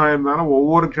க்ஷணிகமாக இருந்தாலும்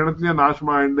ஒவ்வொரு க்ஷணத்திலையும்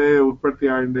நாசமாயிண்டே உற்பத்தி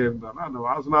ஆயிண்டே இருந்தாலும் அந்த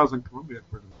வாசனா சங்கிரமம்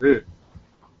ஏற்படுது.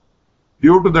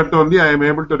 Due to that only I am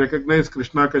able to recognize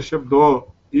Krishna Kashyap, though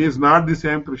he is not the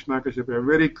same Krishna Kashyap.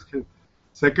 Every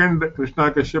second Krishna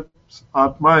Kashyap's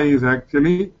Atma is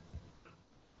actually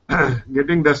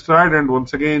getting destroyed and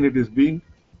once again it is being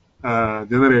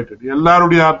generated.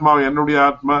 எல்லாருடைய ஆத்மாவும் என்னுடைய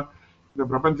ஆத்மா இந்த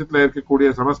பிரபஞ்சத்தில் இருக்கக்கூடிய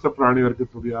சமஸ்த பிராணி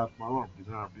வர்க்கத்துடைய ஆத்மாவும்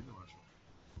அப்படிதான் அப்படின்னு.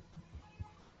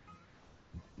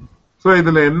 சோ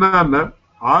இதுல என்னன்னா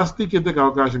ஆஸ்திகத்துக்கு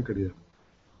அவகாசம் கிடையாது.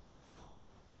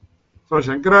 சோ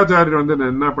சங்கராச்சாரியர் வந்து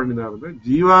என்ன பண்ணினாரு,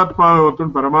 ஜீவாத்மாவை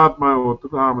ஒத்துண்டு பரமாத்மாவை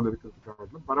ஒத்துக்காமல்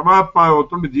இருக்கிறதுக்காட்டிலும் பரமாத்மாவை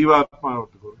ஒத்துண்டு ஜீவாத்மாவை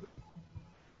ஒத்துக்கிறது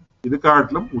இது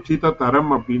காட்டிலும் உச்சித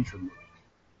தரம் அப்படின்னு சொல்லுவோம்.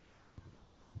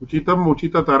 உச்சிதம்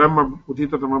உச்சித தரம்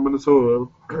உச்சித தமம்னு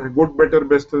குட் பெட்டர்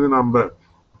பெஸ்ட் நம்ம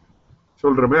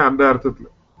சொல்றோமே அந்த அர்த்தத்துல.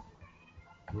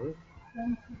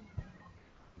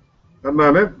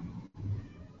 அதனால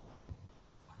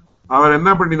அவர்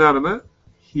என்ன பண்ணினாருன்னா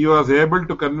he was able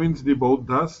to convince the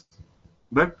Bauddhas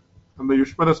that அந்த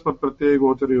யுஷ்மரஸ்மத் பிரத்யேக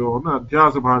கோச்சரியோன்னு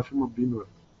அத்தியாச பாஷ்யம் அப்படின்னு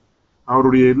வருது.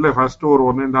 அவருடைய இல்ல ஃபர்ஸ்ட் ஒரு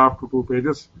 1.5 to 2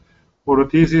 pages ஒரு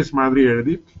தீசிஸ் மாதிரி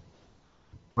எழுதி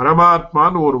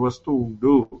பரமாத்மான்னு ஒரு வஸ்து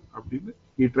உண்டு அப்படின்னு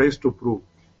he tries to prove.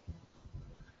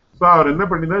 So அவர் என்ன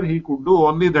பண்ணினார், he could do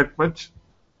only that much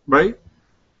by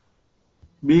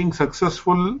being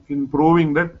successful in proving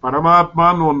that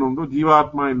பரமாத்மான்னு ஒன்று உண்டு,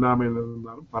 ஜீவாத்மா இல்லாம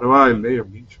இருந்தாலும் பரவாயில்லை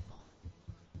அப்படின்னு சொல்லி.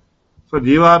 சோ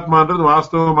ஜீவாத்மான்றது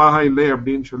வாஸ்தவமாக இல்லை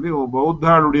அப்படின்னு சொல்லி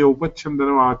பௌத்தாளுடைய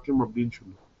உபச்சந்தன வாக்கியம் அப்படின்னு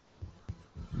சொல்லி.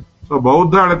 சோ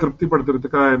பௌத்தாளை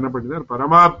திருப்திப்படுத்துறதுக்காக என்ன பண்ணினார்,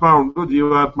 பரமாத்மா உண்டு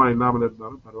ஜீவாத்மா இல்லாமல்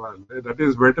இருந்தாலும் பரவாயில்லை. That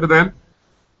is better than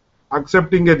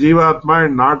accepting a ஜீவாத்மா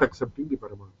அண்ட் நாட் அக்செப்டிங் தி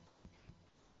பரமாத்மா.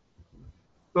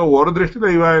 சோ ஒரு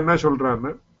திருஷ்டில இவ என்ன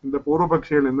சொல்றான்னு, இந்த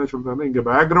பூர்வபக்ஷிகள் என்ன சொல்றாங்க, இங்க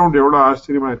பேக்ரவுண்ட் எவ்வளவு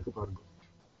ஆச்சரியமா இருக்கு பாருங்க.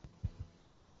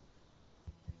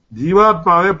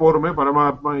 ஜீவாத்மாவே போருமே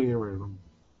பரமாத்மா ஏன் வேணும்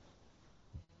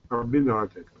அப்படின்னு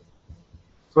நான் கேட்கிறேன்.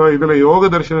 சோ இதுல யோக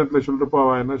தர்சனத்துல சொல்றப்போ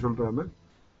அவ என்ன சொல்றான்னு,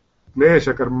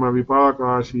 கிளேஷ கர்ம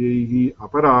விபாகாசியை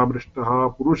அபராமிருஷ்டா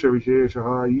புருஷ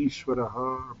விசேஷா ஈஸ்வரா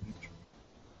அப்படின்னு சொல்ற.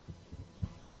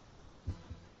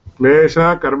 கிளேஷ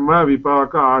கர்ம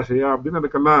விபாக ஆசையா அப்படின்னு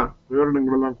அதுக்கெல்லாம்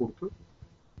விவரணங்கள் எல்லாம் கொடுத்து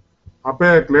அப்ப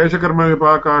கிளேஷ கர்ம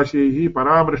விபாகாசியை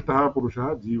பராமிருஷ்டா புருஷா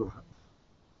ஜீவ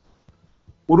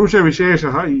புருஷ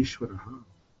விசேஷா ஈஸ்வர.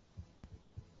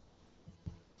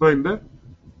 சோ இந்த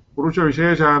புருஷ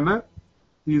விசேஷான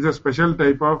is a special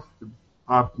type of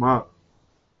ஆத்மா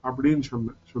அப்படின்னு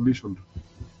சொல்லி சொல்ற.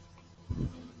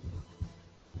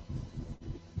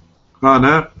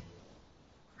 ஆனா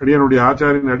அடியனுடைய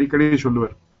ஆச்சாரியன் அடிக்கடி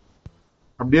சொல்லுவார்,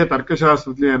 அப்படியே தர்க்க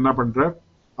சாஸ்திரத்திலே என்ன பண்ற,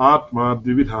 ஆத்மா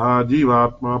த்விவிதா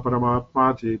ஜீவாத்மா பரமாத்மா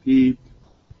சேதி.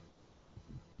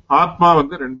 ஆத்மா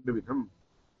வந்து ரெண்டு விதம்,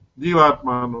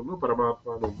 ஜீவாத்மான்னு ஒண்ணு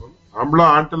பரமாத்மான்னு ஒண்ணு.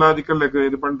 நம்மளும் ஆண்டலாஜிக்கல்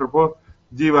இது பண்றப்போ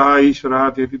ஜீவா ஈஸ்வரா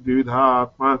சேதி த்விவிதா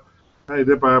ஆத்மா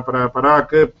இது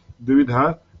பராக்கு த்விவிதா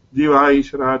ஜீவா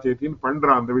ஈஸ்வரா சேத்தின்னு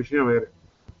பண்றான், அந்த விஷயம் வேற.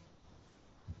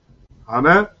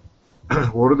 ஆனா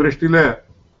ஒரு திருஷ்டில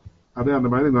அது அந்த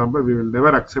மாதிரி நாம we will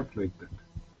never accept like that.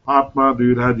 ஆத்மா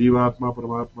த்விவிதா ஜீவாத்மா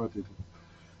பரமாத்மா சேதி.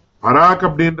 பராக்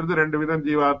அப்படின்றது ரெண்டு விதம்,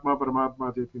 ஜீவாத்மா பரமாத்மா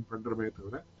சேத்தின்னு பண்றமே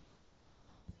தவிர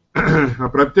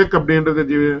பிரத்யக் அப்படின்றது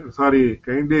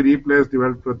கைண்ட்லி ரீப்ளேஸ் தி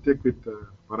வேர்ட் பிரத்யக் வித்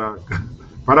பராக்,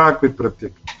 பராக் வித்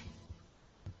பிரத்யக்.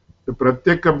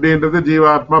 பிரத்யக் அப்படின்றது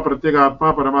ஜீவாத்மா பிரத்யேக ஆத்மா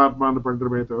பரமாத்மான்னு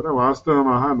பண்றமே தவிர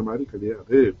வாஸ்தவமாக அந்த மாதிரி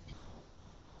கிடையாது.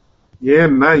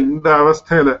 ஏன்னா இந்த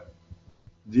அவஸ்தையில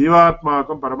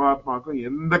ஜீவாத்மாக்கும் பரமாத்மாக்கும்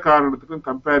எந்த காரணத்துக்கும்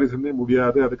கம்பேரிசனே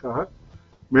முடியாது. அதுக்காக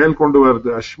மேல் கொண்டு வருது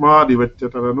அஸ்மாதிவச்ச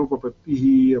ததனுபபத்தி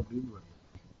அப்படின்னு வருது.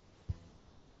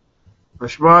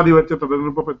 அஸ்மாதிவச்ச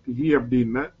ததனுபபத்தி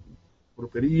அப்படின்னு ஒரு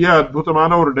பெரிய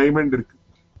அற்புதமான ஒரு டைமண்ட் இருக்கு.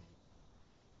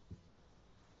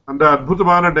 அந்த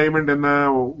அற்புதமான டைமண்ட் என்ன,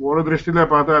 ஒரு திருஷ்டில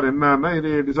பார்த்தா என்னன்னா இது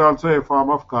it is also a form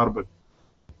of carbon.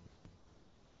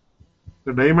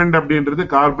 இந்த டைமண்ட் அப்படின்றது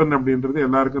கார்பன் அப்படின்றது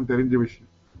எல்லாருக்கும் தெரிஞ்ச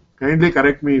விஷயம். Kindly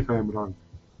correct me if I am wrong.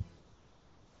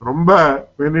 ரொம்ப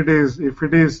when it is, if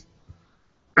it is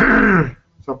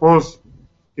suppose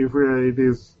if it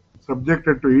is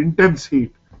subjected to intense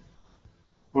heat,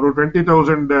 ஒரு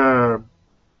 20,000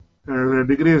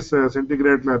 degrees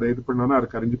centigradeல அதை இது பண்ணோம்னா அது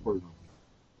கரிஞ்சு போயிடும்.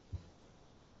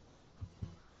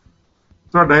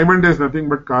 So diamond is nothing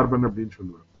but carbon அப்படின்னு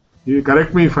சொல்லுவாங்க. You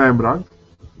correct me if I am wrong.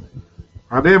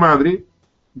 அதே மாதிரி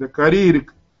இந்த கரி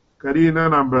இருக்கு, கரின்னா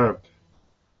நம்ம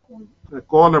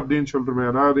கோல் அப்படின்னு சொல்றோமே,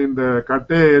 அதாவது இந்த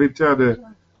கட்டையை எரிச்சு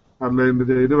அதுல இந்த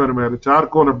இது வருமே, அது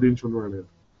சார்கோல் அப்படின்னு சொல்லுவாங்க.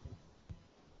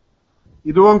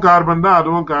 இதுவும் கார்பன் தான்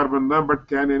அதுவும் கார்பன் தான். But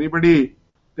can anybody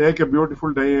take a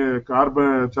beautiful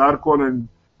carbon charcoal and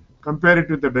compare it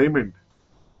with a diamond?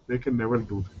 They can never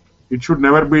do that. It should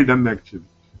never be done actually.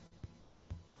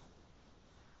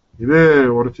 இது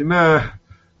ஒரு சின்ன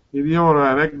இதையும் ஒரு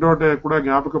அனெக்டோட்டை கூட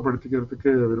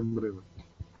ஞாபகப்படுத்திக்கிறதுக்கு விரும்புறேன்.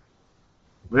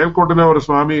 மேல்கோட்டில் ஒரு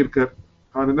சுவாமி இருக்கார்.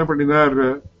 அவர் என்ன பண்ணினார்,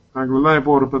 நாங்கள்லாம்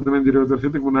இப்போ ஒரு 15-20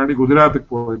 வருஷத்துக்கு முன்னாடி குஜராத்துக்கு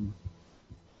போயிருந்தோம்.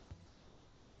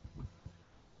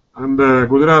 அந்த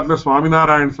குஜராத்ல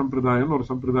சுவாமிநாராயண் சம்பிரதாயம் ஒரு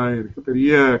சம்பிரதாயம் இருக்கு.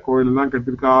 பெரிய கோயில் எல்லாம்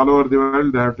கட்டிருக்கு. All over the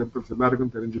world Dev temples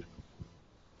எல்லாருக்கும் தெரிஞ்சிருக்கு.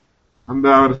 அந்த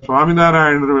அவர்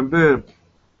சுவாமிநாராயணர்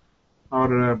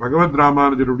அவர் பகவத்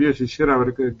ராமானுஜருடைய சிஷ்யர்.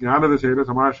 அவருக்கு ஞான திசையில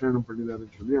சமாசயனம்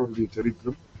பண்ணினாருன்னு சொல்லி அவருடைய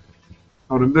சரித்திரம்.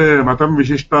 அவர் மதம்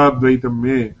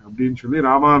விசிஷ்டாத்வைத்தமே அப்படின்னு சொல்லி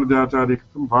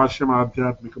ராமானுஜாச்சாரியக்கும் பாஷ்யம்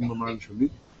ஆத்தியாத்மிகம் சொல்லி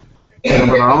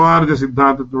நம்ம ராமானுஜ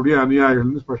சித்தாந்தத்தினுடைய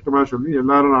அநியாயிகள்னு ஸ்பஷ்டமா சொல்லி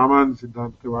எல்லாரும் ராமானுஜ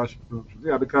சித்தாந்தத்தை வாசிக்கணும்னு சொல்லி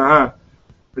அதுக்காக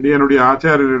அடியனுடைய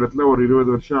ஆச்சாரியரிடத்துல ஒரு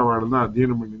 20 வருஷம் அவள் தான்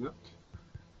அத்தியனம் பண்ணிதான்.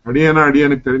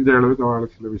 அடியனுக்கு தெரிஞ்ச அளவுக்கு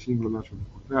அவளுக்கு சில விஷயங்கள் எல்லாம் சொல்லி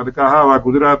கொடுத்தேன். அதுக்காக அவ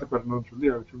குஜராத்துக்கு வரணும்னு சொல்லி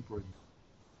அழைச்சுன்னு போயிருந்தேன்.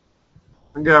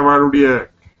 அங்க அவளுடைய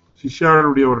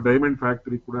சிஷ்யாளுடைய ஒரு டைமண்ட்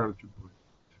ஃபேக்டரி கூட அழைச்சுட்டு போயிருந்தேன்.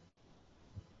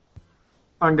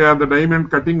 அங்க அந்த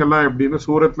டைமண்ட் கட்டிங் எல்லாம் எப்படின்னு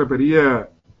சூரத்ல பெரிய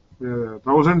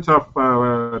thousands ஆஃப்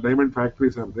டைமண்ட்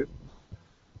ஃபேக்டரிஸ் ஆகுது.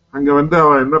 அங்க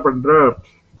அவ என்ன பண்ற,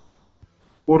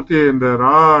 பூர்த்தி இந்த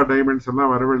ரா டைமண்ட்ஸ்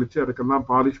எல்லாம் வரவழைச்சு அதுக்கெல்லாம்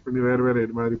பாலிஷ் பண்ணி வேற வேற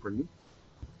இது மாதிரி பண்ணி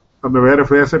அந்த வேற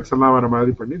ஃபேசட்ஸ் எல்லாம் வர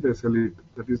மாதிரி பண்ணி they sell it.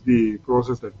 That is the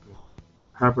process that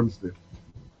happens there.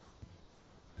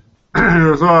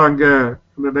 So அங்க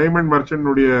அந்த டைமண்ட்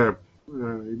மர்ச்சன்னுடைய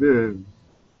இது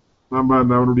நம்ம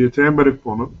அவனுடைய சேம்பருக்கு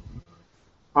போனோம்.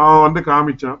 அவன்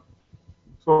காமிச்சான்.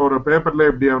 ஸோ ஒரு பேப்பர்ல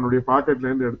எப்படி அவனுடைய பாக்கெட்ல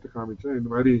இருந்து எடுத்து காமிச்சான்.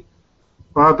 இந்த மாதிரி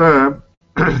பார்த்த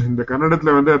இந்த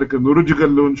கன்னடத்துல அதுக்கு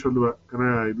நுருஜுகல்லுன்னு சொல்லுவேன்.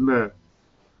 இல்ல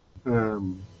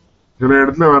சில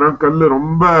இடத்துல வர கல்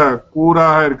ரொம்ப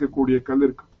கூராக இருக்கக்கூடிய கல்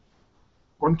இருக்கு.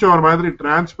 கொஞ்சம் ஒரு மாதிரி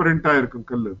டிரான்ஸ்பரண்டா இருக்கும்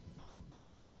கல்.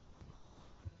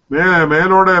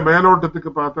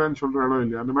 மேலோட்டத்துக்கு பார்த்தான்னு சொல்றாளோ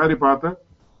இல்லையா, அந்த மாதிரி பார்த்தா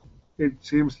it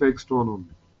seems like stone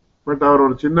only. But அவர்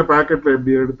ஒரு சின்ன பாக்கெட்ல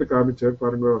எப்படி எடுத்து காமிச்சார்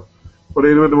பாருங்க. ஒரு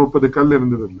 20-30 கல்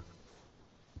இருந்தது.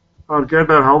 அவர்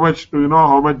கேட்டார், how much do you know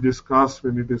how much this costs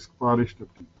when it is polished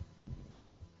up?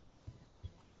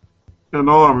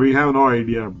 No, we have no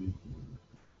idea.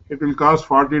 It will cost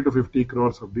 40 to 50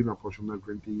 crores அப்படின்னு அப்போ சொன்னார்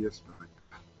 20 years back.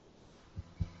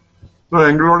 So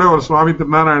எங்களோட ஒரு சுவாமி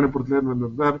திருநாராயணபுரத்துல இருந்து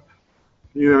வந்திருந்தார்.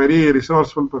 he is a very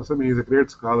resourceful person. He is a great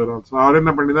scholar also. அவர்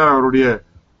என்ன பண்ணினார், அவருடைய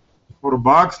ஒரு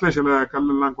பாக்ஸ்ல சில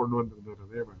கல்லெல்லாம் கொண்டு வந்திருந்தார்.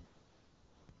 அதே மாதிரி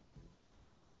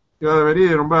வெரி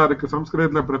ரொம்ப அதுக்கு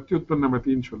சம்ஸ்கிருதத்துல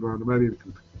பிரத்யுத்பன்னமத்தின்னு சொல்லுவாங்க. அந்த மாதிரி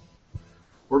இருக்குது.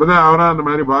 உடனே அவரா அந்த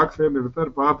மாதிரி பாக்ஸ்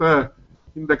எடுத்தார். பார்த்த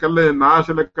இந்த கல்லு நான்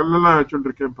சில கல்லெல்லாம் வச்சுட்டு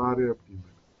இருக்கேன் பாரு அப்படின்னு.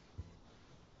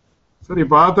 சரி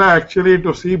பார்த்தா actually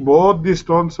to see both the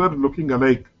stones are looking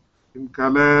alike in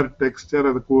colour texture.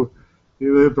 அதுக்கு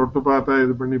இது தொட்டு பார்த்தா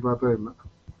இது பண்ணி பார்த்தா இல்லை.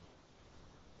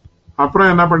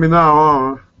 அப்புறம் என்ன பண்ணிதான் அவன்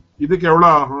இதுக்கு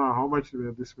எவ்வளவு ஆகும், how much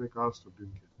this may cost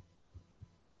அப்படின்னு கேட்டு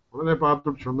உடனே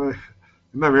பார்த்துட்டு சொன்ன,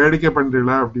 என்ன வேடிக்கை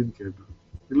பண்றீங்களா அப்படின்னு கேட்டேன்.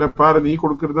 இல்ல பாரு, நீ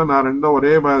கொடுக்கறத நான் ரெண்டும்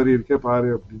ஒரே மாதிரி இருக்கே பாரு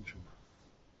அப்படின்னு சொன்னேன்.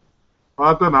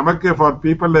 பார்த்தா நமக்கு for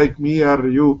people like me or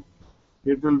you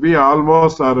it will be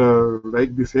almost or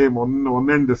like the same, one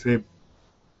and the same.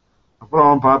 அப்புறம்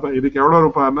அவன் பார்த்தான், இதுக்கு எவ்வளவு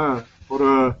ரூபான்னா ஒரு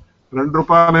 2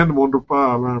 ரூபாயிலேருந்து 3 ரூபாய்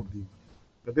ஆகலாம் அப்படின்னு.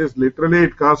 That is literally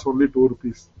it cost only 2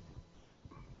 rupees.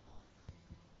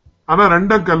 ஆனா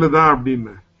ரெண்டும் கல்லு தான்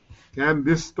அப்படின்னு. Can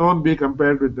this stone be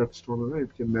compared with that stone? It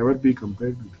can never be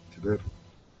compared with each other.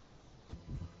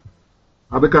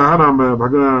 அதுக்காக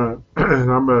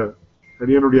நாம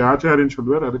அடியனுடைய ஆச்சாரியன்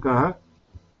சொல்லுவார். அதுக்காக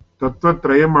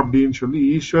தத்துவத்ரயம் அப்படின்னு சொல்லி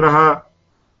ஈஸ்வரஹா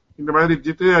இந்த மாதிரி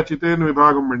ஜித்து அச்சித்தேன்னு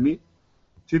விபாகம் பண்ணி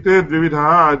சித்தே த்விவிதா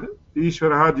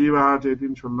ஈஸ்வரஹா ஜீவஹா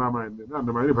சேத்தின்னு சொல்லாம இருந்தது.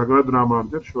 அந்த மாதிரி பகவத்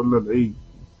ராமானுஜர் சொல்லலை.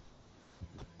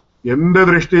 எந்த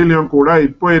திருஷ்டியிலும் கூட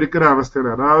இப்போ இருக்கிற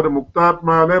அவஸ்தையில, அதாவது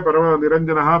முக்தாத்மாலே பரம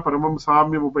நிரஞ்சனஹா பரமம்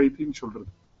சாமியம் உபைத்தின்னு சொல்றது.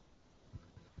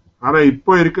 ஆனா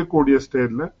இப்போ இருக்கக்கூடிய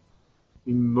ஸ்டேட்ல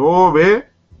இன் நோ வே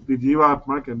தி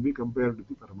ஜீவாத்மா can be compared to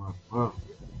the பரமாத்மா.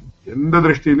 எந்த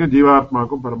திருஷ்டியிலும்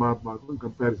ஜீவாத்மாக்கும் பரமாத்மாக்கும்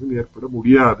கம்பேரிசன் ஏற்பட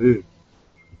முடியாது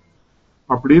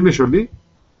அப்படின்னு சொல்லி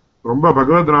ரொம்ப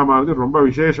பகவத் ராமானுஜர் ரொம்ப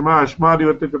விசேஷமா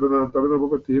அஸ்மாதிவத்துக்கு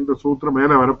தகுந்த சூத்திரம்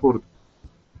மேல வரப்போகுது.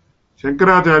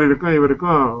 சங்கராச்சாரியருக்கும்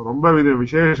இவருக்கும் ரொம்ப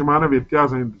விசேஷமான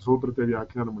வித்தியாசம் இந்த சூத்திரத்தை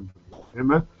வியாக்கியானம் பண்றது.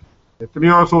 ஏன்னா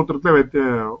எத்தனையோ சூத்திரத்துல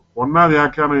ஒன்னா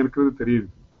வியாக்கியானம் இருக்கிறது தெரியுது.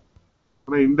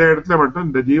 ஆனா இந்த இடத்துல மட்டும்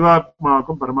இந்த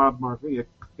ஜீவாத்மாவுக்கும் பரமாத்மாவுக்கும்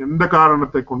எந்த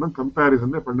காரணத்தை கொண்டும்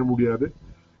கம்பேரிசன் பண்ண முடியாது.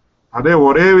 அதே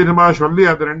ஒரே விதமா சொல்லி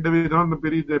அது ரெண்டு விதம்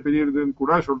பிரியுதுன்னு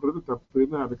கூட சொல்றது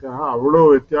தப்புன்னு அதுக்காக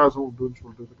அவ்வளவு வித்தியாசம் உண்டுன்னு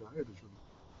சொல்றதுக்காக இது சொல்றேன்.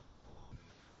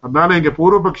 அதனால இங்க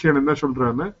பூர்வபக்ஷியன் என்ன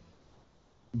சொல்றான்னு,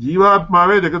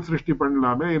 ஜீவாத்மாவே ஜெகத் சிருஷ்டி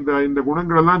பண்ணலாமே, இந்த இந்த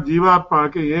குணங்கள் எல்லாம்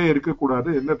ஜீவாத்மாவுக்கு ஏன் இருக்கக்கூடாது,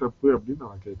 என்ன தப்பு அப்படின்னு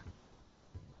நான் கேட்கிறேன்.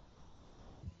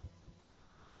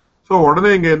 சோ உடனே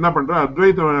இங்க என்ன பண்ற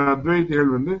அத்வைதிகள்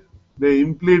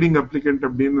இம்ப்ளீடிங் அப்ளிகண்ட்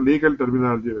அப்படின்னு லீகல்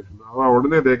டெர்மினாலஜி அவ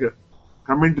உடனே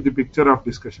come into the picture of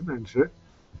discussion and say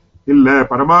இல்ல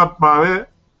பரமாத்மாவே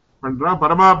பண்றான்,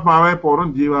 பரமாத்மாவே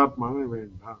போறோம், ஜீவாத்மாவே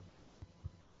வேண்டாம்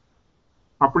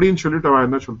அப்படின்னு சொல்லிட்டு அவ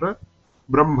என்ன சொல்ற,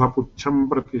 பிரம்ம புச்சம்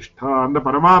பிரதிஷ்டா. அந்த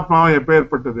பரமாத்மாவை எப்ப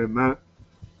ஏற்பட்டது, என்ன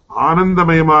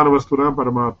ஆனந்தமயமான வஸ்துதான்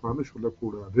பரமாத்மான்னு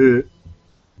சொல்லக்கூடாது.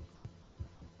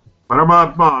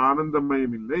 பரமாத்மா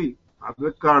ஆனந்தமயம் இல்லை,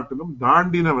 அதற்காட்டிலும்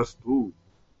தாண்டின வஸ்து.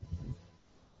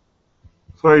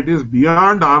 So it is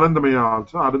beyond ஆனந்தமயா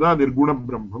ஆல்சோ. அதுதான் நிர்குண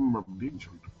பிரம்மம் அப்படின்னு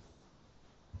சொல்றோம்.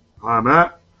 ஆனா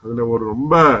அதுல ஒரு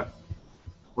ரொம்ப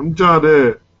கொஞ்சம் அது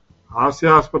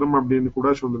ஹாஸ்யாஸ்பதம் அப்படின்னு கூட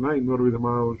சொல்லுனா, இன்னொரு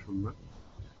விதமாக சொல்லுவேன்.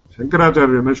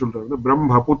 சங்கராச்சாரியர் என்ன சொல்றாரு,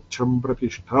 பிரம்ம புச்சம்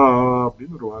பிரதிஷ்டா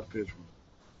அப்படின்னு ஒரு வார்த்தையை சொல்ற.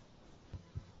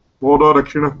 மோதோ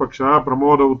தட்சிண பக்ஷா,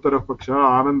 பிரமோத உத்தர பக்ஷா,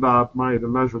 ஆனந்த ஆத்மா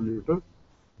இதெல்லாம் சொல்லிட்டு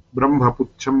பிரம்ம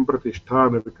புச்சம் பிரதிஷ்டா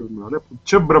இருக்கிறதுனால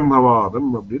புச்ச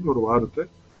பிரம்மவாதம் அப்படின்னு ஒரு வாதத்தை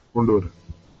கொண்டு வருது.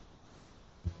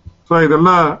 சோ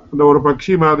இதெல்லாம் இந்த ஒரு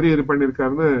பக்ஷி மாதிரி இது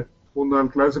பண்ணிருக்காருன்னு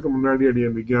 3-4 கிளாஸுக்கு முன்னாடி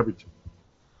அடியன் விஞ்ஞாபிச்சேன்.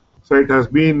 So it has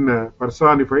been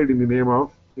personified in the name of,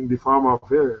 in the form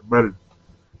of a bird.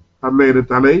 அதுல இது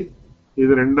தலை,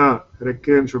 இது ரெண்டா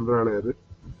ரெக்கேன்னு சொல்றாளே அது.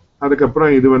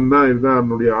 அதுக்கப்புறம் இது இதுதான்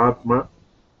அதனுடைய ஆத்மா,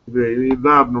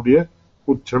 இதுதான் அதனுடைய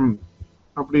புச்சம்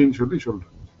அப்படின்னு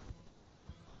சொல்றேன்.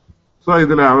 சோ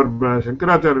இதுல அவர்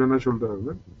சங்கராச்சாரியர் என்ன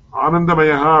சொல்றாரு,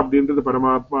 ஆனந்தமயா அப்படின்றது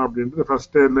பரமாத்மா அப்படின்றது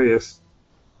ஃபர்ஸ்ட் இயர்ல எஸ்,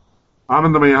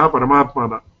 ஆனந்தமயா பரமாத்மா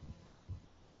தான்.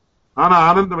 ஆனா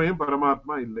ஆனந்தமயம்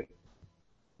பரமாத்மா இல்லை.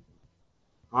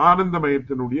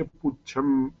 ஆனந்தமயத்தினுடைய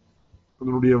புச்சம்,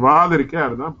 அதனுடைய வால் இருக்கே,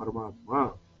 அதுதான் பரமாத்மா.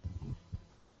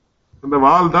 அந்த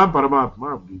வால் தான் பரமாத்மா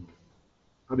அப்படின்னு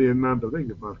அது என்னன்றதை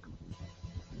இங்க பார்க்கணும்.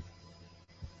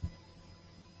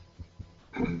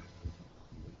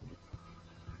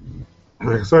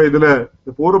 So இதுல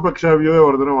பூர்வபக்ஷாவியோ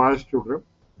ஒரு தடவை வாசிச்சு விடுறேன்.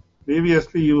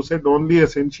 Previously you said only a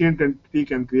sentient entity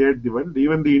can create the world.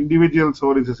 Even the individual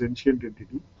soul is a sentient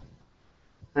entity.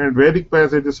 And Vedic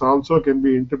passages also can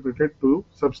be interpreted to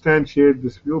substantiate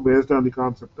this view based on the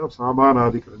concept of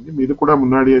Samanadikaranjam. இது கூட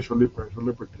முன்னாடியே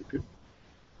சொல்லப்பட்டிருக்கு.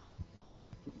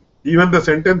 Even the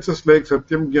sentences like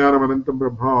Satyam Jnanam Anantam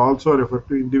Brahma also refer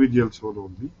to individual soul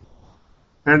only.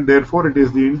 And therefore it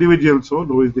is the individual soul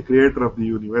who is the creator of the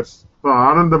universe. So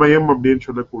ஆனந்தமயம் அப்படின்னு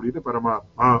சொல்லக்கூடியது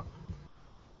பரமாத்மா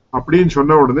அப்படின்னு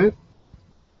சொன்ன உடனே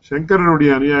சங்கரனுடைய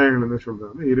அநியாயங்கள் என்ன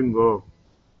சொல்றாங்க, இருங்கோ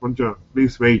கொஞ்சம்,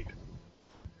 please wait.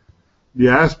 The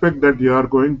aspect that you are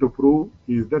going to prove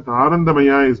is that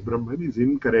Anandamaya is Brahman is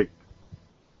incorrect.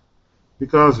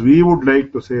 Because we would like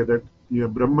to say that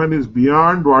Brahman is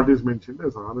beyond what is mentioned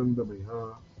as Anandamaya.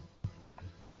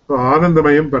 So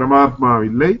Anandamayam Paramatma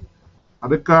இல்லை,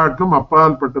 அதுக்காட்டும்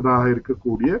அப்பால் பட்டதாக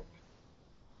இருக்கக்கூடிய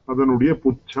அதனுடைய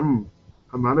புச்சம்.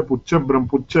 அதனால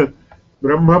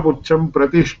பிரம்ம புச்சம்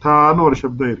பிரதிஷ்டான்னு ஒரு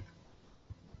சப்தம் இருக்கு.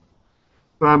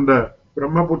 அந்த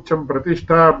பிரம்ம புச்சம்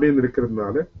பிரதிஷ்டா அப்படின்னு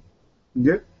இருக்கிறதுனால இங்க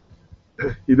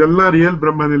இதெல்லாம் ரியல்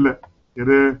பிரம்மன் இல்லை.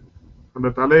 எது,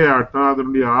 அந்த தலையாட்டம்,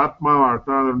 அதனுடைய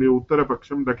ஆத்மாவாட்டம், அதனுடைய உத்தர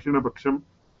பட்சம் தட்சிண பட்சம்,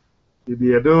 இது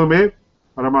எதுவுமே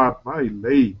பரமாத்மா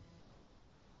இல்லை.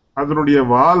 அதனுடைய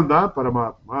வால் தான்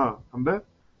பரமாத்மா. அந்த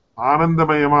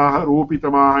ஆனந்தமயமாக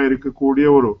ரூபிதமாக இருக்கக்கூடிய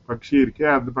ஒரு பக்ஷி இருக்கே,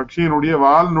 அந்த பக்ஷியினுடைய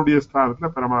வாலினுடைய ஸ்தானத்துல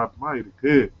பரமாத்மா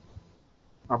இருக்கு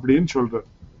அப்படின்னு சொல்றார்.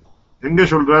 எங்க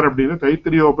சொல்றார் அப்படின்னு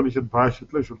தைத்திரியோபனிஷத்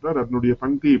பாஷ்யத்துல சொல்றார். அதனுடைய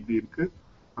பங்கி இப்படி இருக்கு,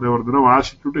 அதை ஒரு தினம்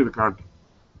வாசிச்சுட்டு இது காட்டு.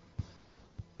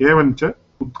 ஏவஞ்ச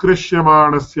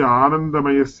உத்கிருஷ்யமானஸ்ய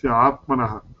ஆனந்தமயஸ்ய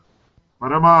ஆத்மனः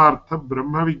பரமார்த்த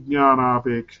பிரம்ம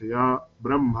விஜ்ஞானாபேட்சையா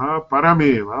பிரம்ம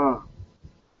பரமேவா.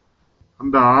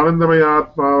 அந்த ஆனந்தமய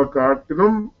ஆத்மாவை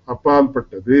காட்டிலும் அப்பால்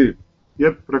பட்டது.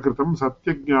 யத் பிரகிருதம்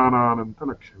சத்திய ஞானானந்த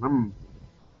லட்சணம்.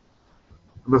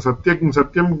 அந்த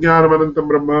சத்தியம் ஞானம் அனந்தம்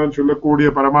பிரம்மான்னு சொல்லக்கூடிய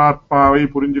பரமாத்மாவை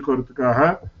புரிஞ்சுக்கிறதுக்காக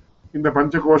இந்த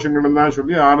பஞ்ச கோஷங்கள் எல்லாம்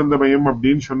சொல்லி ஆனந்தமயம்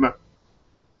அப்படின்னு சொன்ன.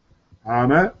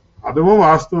 ஆனா அதுவும்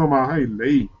வாஸ்தவமாக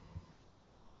இல்லை.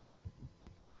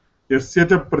 யஸ்ய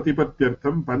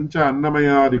பிரதிபத்தியர்த்தம் பஞ்ச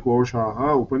அன்னமயாதி கோஷாக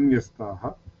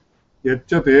உபன்யஸ்தாக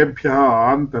யச்ச தேப்யः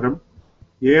ஆந்தரம்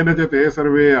येन च ते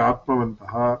सर्वे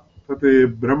आत्मवन्तः तत्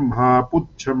ब्रह्मा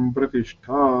पुच्छं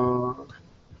प्रतिष्ठा.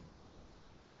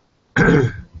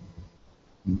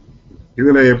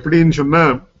 இதுல எப்படின்னு சொன்னா,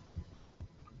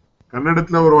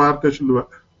 கன்னடத்துல ஒரு வார்த்தை சொல்லுவ,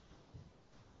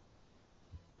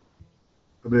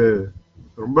 அது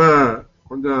ரொம்ப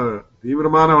கொஞ்சம்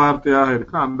தீவிரமான வார்த்தையாக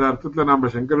இருக்கு. அந்த அர்த்தத்துல நம்ம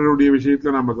சங்கரருடைய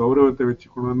விஷயத்துல நம்ம கௌரவத்தை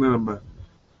வச்சுக்கணும்னு நம்ம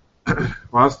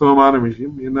வாஸ்தவமான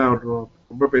விஷயம். ஏன்னா அவர்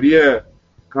ரொம்ப பெரிய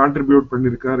கான்ட்ரிபியூட்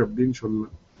பண்ணிருக்காரு அப்படின்னு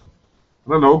சொல்லலாம்.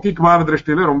 ஆனா லௌகிகமான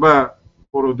திருஷ்டியில ரொம்ப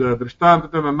ஒரு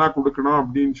திருஷ்டாந்தத்தை நன்னா கொடுக்கணும்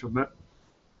அப்படின்னு சொன்ன.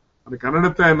 அந்த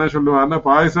கன்னடத்தை என்ன சொல்லுவான்னா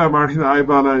பாயசா மாடி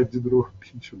நாய்பாலா இஜ்ஜிதுரு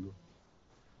அப்படின்னு சொல்லுவோம்.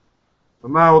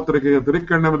 நன்னா ஒருத்தருக்கு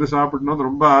திருக்கண்ணமது சாப்பிடணும்னு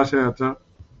ரொம்ப ஆசையாச்சான்.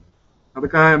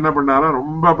 அதுக்காக என்ன பண்ணாரா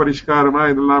ரொம்ப பரிஷ்காரமா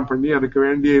இதெல்லாம் பண்ணி அதுக்கு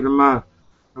வேண்டிய இதெல்லாம்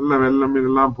நல்ல வெல்லம்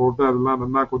இதெல்லாம் போட்டு அதெல்லாம்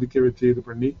நல்லா கொதிக்க வச்சு இது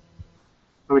பண்ணி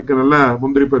அதுக்கு நல்ல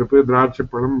முந்திரி பருப்பு திராட்சை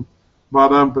பழம்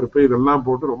பாதாம் பருப்பு இதெல்லாம்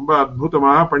போட்டு ரொம்ப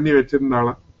அற்புதமாக பண்ணி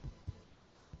வச்சிருந்தாலும்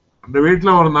அந்த வீட்டுல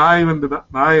ஒரு நாய் இருந்துதான்.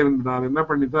 அது என்ன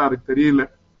பண்ணிதான் அதுக்கு தெரியல.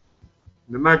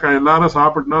 என்னக்கா எல்லாரும்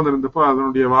சாப்பிட்டோம் இருந்தப்போ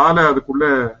அதனுடைய வாழை அதுக்குள்ள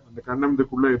அந்த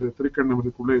கண்ணமதுக்குள்ள இது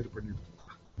திருக்கண்ணமதுக்குள்ள இது பண்ணிடுது.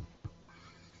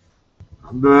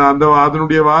 அந்த அந்த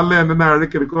அதனுடைய வால்ல என்னென்ன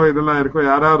அழுக்கு இருக்கோ இதெல்லாம் இருக்கோ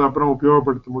யாராவது அப்புறம்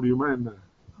உபயோகப்படுத்த முடியுமா என்ன?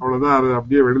 அவ்வளவுதான். அது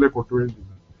அப்படியே வெளியில கொட்ட வேண்டியது.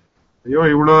 ஐயோ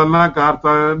இவ்வளவு எல்லாம்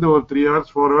கார்த்தால இருந்து ஒரு 3 hours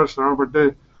 4 hours சிரமப்பட்டு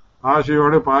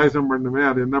ஆசையோட பாயசம் பண்ணுமே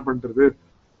அது என்ன பண்றது?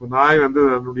 நாய்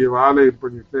அதனுடைய வாழை இது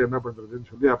பண்ணிட்டு என்ன பண்றதுன்னு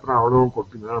சொல்லி அப்புறம் அவ்வளவும்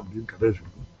கொட்டுங்க அப்படின்னு கதை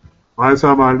சொல்லுவோம். பாயசா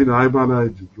மாடி நாய்பாலா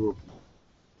ஆயிடுச்சு.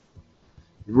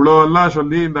 இவ்வளவு எல்லாம்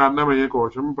சொல்லி இந்த அன்னமய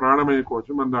கோஷம் பிராணமய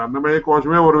கோஷம் அந்த அன்னமய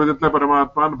கோஷமே ஒரு விதத்துல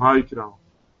பரமாத்மான்னு பாவிக்கிறான்.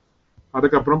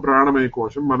 அதுக்கப்புறம் பிராணமய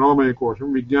கோஷம் மனோமய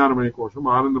கோஷம் விஞ்ஞானமய கோஷம்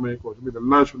ஆனந்தமய கோஷம்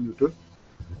இதெல்லாம் சொல்லிட்டு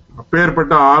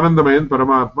அப்பேற்பட்ட ஆனந்தமயன்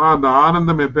பரமாத்மா. அந்த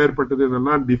ஆனந்தம் எப்பேற்பட்டது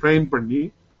இதெல்லாம் டிஃபைன்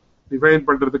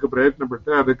பண்றதுக்கு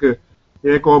பிரயத்னப்பட்டு அதுக்கு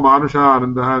ஏகோ மானுஷா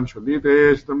ஆனந்தான்னு சொல்லி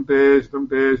தேசிதம் தேசிதம்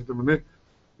தேசிதம்னு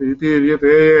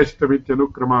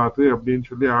தேசிதமித்யனுக்கிரமாத்து அப்படின்னு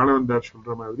சொல்லி ஆளவந்தார் சொல்ற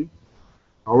மாதிரி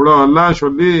அவ்வளவு எல்லாம்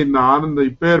சொல்லி இந்த ஆனந்தம்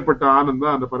இப்பேற்பட்ட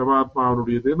ஆனந்தம் அந்த பரமாத்மா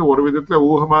அவனுடையதுன்னு ஒரு விதத்துல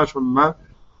ஊகமா சொல்லலாம்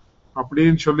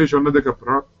அப்படின்னு சொல்லி சொன்னதுக்கு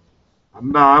அப்புறம்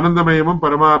அந்த ஆனந்தமயமும்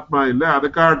பரமாத்மா இல்லை, அதை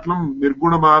காட்டிலும்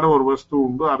நிர்குணமான ஒரு வஸ்து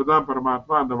உண்டு, அதுதான்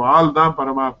பரமாத்மா, அந்த வால் தான்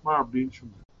பரமாத்மா அப்படின்னு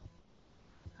சொல்லு.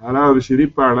 யாராவது ஒரு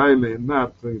சிரிப்பாளா இல்ல என்ன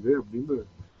அர்த்தம் இது அப்படின்னு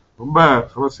ரொம்ப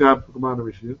சமஸ்யாத்மகமான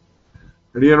விஷயம்.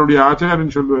 அடியனுடைய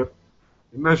ஆச்சாரியன் சொல்லுவார்.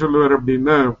 என்ன சொல்லுவார்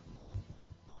அப்படின்னா,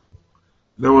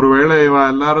 இல்ல ஒருவேளை இவ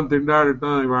எல்லாரும்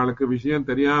திண்டாடிட்டோம், இவாளுக்கு விஷயம்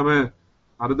தெரியாம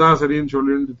அதுதான் சரின்னு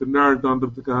சொல்லிட்டு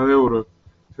திண்டாடிட்டோன்றதுக்காகவே ஒரு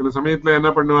சில சமயத்துல என்ன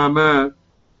பண்ணுவான்னா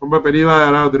ரொம்ப பெரியவா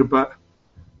யாராவது இருப்பா,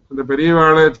 அந்த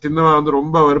பெரியவாளை சின்னவா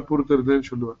ரொம்ப வற்புறுத்துறதுன்னு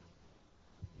சொல்லுவார்.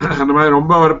 அந்த மாதிரி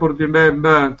ரொம்ப வற்புறுத்திண்டே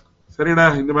இருந்தா சரிடா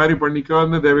இந்த மாதிரி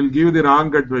பண்ணிக்கோன்னு they will give the wrong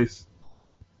advice.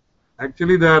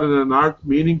 Actually they are not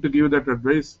meaning to give that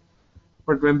advice,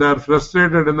 but when they are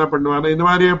frustrated என்ன பண்ணுவாங்க, இந்த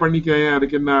மாதிரியே பண்ணிக்க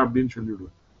அதுக்கு என்ன அப்படின்னு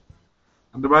சொல்லிவிடுவார்.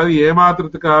 அந்த மாதிரி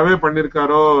ஏமாத்துறதுக்காகவே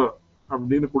பண்ணிருக்காரோ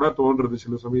அப்படின்னு கூட தோன்றது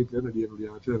சில சமயத்துல நடிகனுடைய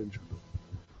ஆச்சாரியன் சொல்லுவார்.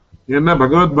 ஏன்னா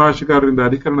பகவத் பாஷிக்காரர் இந்த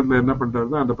அதிகரணத்துல என்ன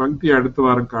பண்றாருன்னா அந்த பங்கியை அடுத்த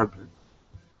வாரம் காட்டுறேன்.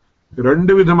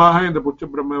 2 விதமாக இந்த புச்ச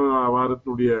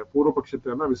பிரம்மவாதத்தினுடைய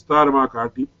பூர்வபட்சத்தை விஸ்தாரமா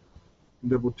காட்டி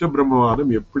இந்த புச்ச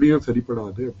பிரம்மவாதம் எப்படியும்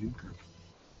சரிப்படாது அப்படின்னு காட்டுறேன்.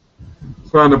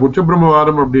 அந்த புச்ச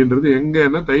பிரம்மவாதம் அப்படின்றது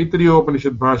எங்கன்னா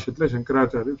தைத்திரியோபனிஷத் பாஷ்யத்துல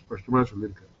சங்கராச்சாரியர் ஸ்பஷ்டமா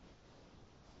சொல்லியிருக்காரு.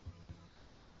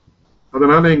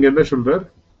 அதனால இங்க என்ன சொல்றார்,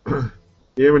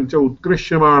 ஏவஞ்ச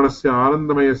உத்கிருஷ்யமானஸ்ய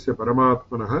ஆனந்தமயஸ்ய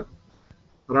பரமாத்மனः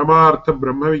பரமார்த்த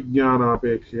பிரம்ம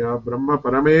விஜ்ஞானாபேட்சையா பிரம்ம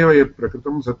பரமேவ யத்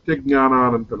பிரகிருதம்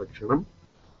சத்யஜானானந்த லட்சணம்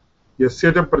यस्य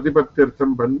च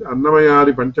प्रतिपत्त्यर्थं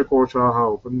अन्नमयादि पंचकोशाः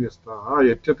उपन्यस्ताः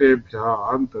यच्च तेभ्यः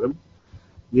आन्तरं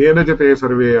येन च ते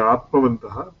सर्वे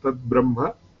आत्मवन्तः तद् ब्रह्म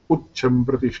उच्चम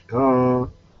प्रतिष्ठा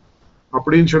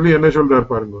அப்படின்னு சொல்லி என்ன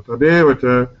சொல்றார் பாருங்க. ததேவச்ச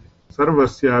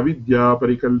சர்வஸ்ய அவித்யா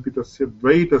பரிகல்பிதஸ்ய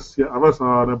द्वैतस्य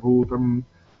அவசானபூதம்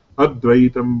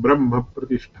அத்வைதம் பிரம்ம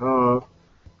பிரதிஷ்டா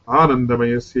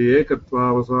ஆனந்தமயஸ்ய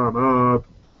ஏகத்வாவசானாத்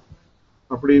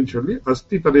அப்படின்னு சொல்லி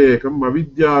அஸ்தி ததேகம்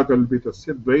அவித்யா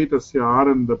கல்பிதஸ்ய द्वैतस्य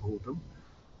ஆனந்தபூதம்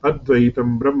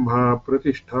அத்வைதம் பிரம்மா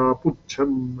பிரதிஷ்டா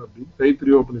புச்சம் அப்படின்னு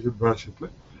தைத்திரியோபனிஷத் பாஷ்யத்துல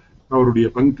அவருடைய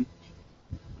பங்கி.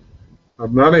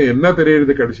 அதனால என்ன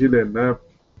தெரியுது கடைசியில என்ன,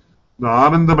 இந்த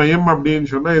ஆனந்தமயம் அப்படின்னு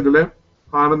சொன்னா இதுல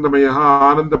ஆனந்தமயா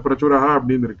ஆனந்த பிரச்சுரா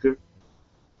அப்படின்னு இருக்கு.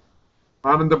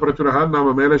 ஆனந்த பிரச்சுரகான்னு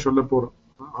நாம மேல சொல்ல போறோம்.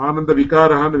 ஆனந்த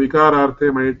விகாரகான்னு விகாரார்த்தே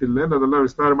மயட்டில்லைன்னு அதெல்லாம்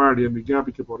விஸ்தாரமா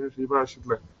விஞ்ஞாபிக்க போறேன்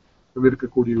ஸ்ரீபாஷ்யத்துல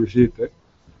இருக்கக்கூடிய விஷயத்தை.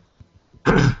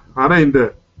 ஆனா இந்த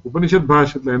உபனிஷத்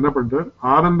பாஷ்யத்துல என்ன பண்றார்,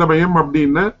 ஆனந்தமயம்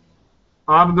அப்படின்னா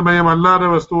ஆனந்தமயம் அல்லாத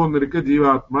வஸ்து ஒன்று இருக்கு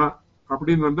ஜீவாத்மா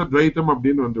அப்படின்னு துவைத்தம்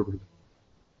அப்படின்னு வந்துடுது.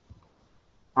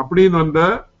 அப்படின்னு வந்த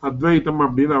அத்வைத்தம்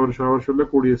அப்படின்னு அவர்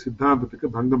சொல்லக்கூடிய சித்தாந்தத்துக்கு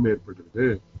பங்கம் ஏற்படுது.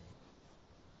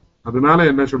 அதனால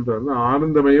என்ன சொல்றாருன்னா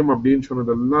ஆனந்தமயம் அப்படின்னு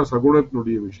சொன்னதெல்லாம்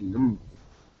சகுணத்தினுடைய விஷயம்.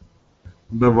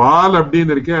 இந்த வால்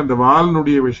அப்படின்னு இருக்கே அந்த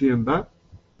வாலினுடைய விஷயம்தான்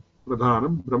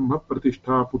பிரதானம். பிரம்ம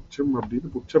பிரதிஷ்டா புச்சம் அப்படின்னு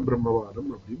புச்ச பிரம்மவாதம்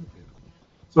அப்படின்னு பேர்.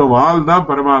 சோ வால் தான்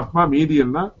பரமாத்மா, மீதி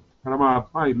எல்லாம்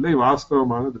பரமாத்மா இல்லை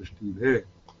வாஸ்தவமான திருஷ்டியிலே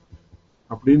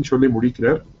அப்படின்னு சொல்லி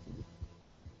முடிக்கிறார்.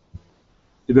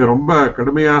 இதை ரொம்ப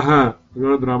கடுமையாக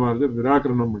பகவத் ராமானுஜர்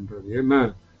நிராகரணம் பண்றாரு. ஏன்னா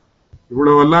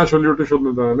இவ்வளவெல்லாம் சொல்லிவிட்டு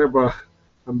சொன்னதாலே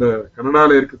அந்த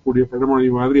கனடால இருக்கக்கூடிய பழமொழி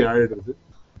மாதிரி ஆயிடுறது.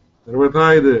 சர்வதா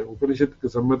இது உபனிஷத்துக்கு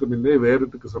சம்மதம் இல்லை,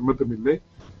 வேதத்துக்கு சம்மதம் இல்லை,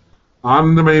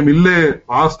 ஆனந்தமயம் இல்லை,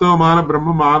 வாஸ்தவமான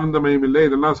பிரம்மம் ஆனந்தமயம் இல்லை,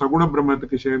 இதெல்லாம் சகுண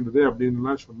பிரம்மத்துக்கு சேர்ந்தது அப்படின்னு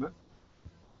எல்லாம் சொன்ன.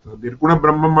 நிர்குண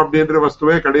பிரம்மம் அப்படின்ற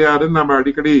வஸ்துவே கிடையாதுன்னு நம்ம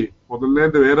அடிக்கடி முதல்ல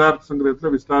இந்த வேதார்த்த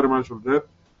சங்கிரகத்துல விஸ்தாரமா சொல்றார்.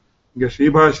 இங்க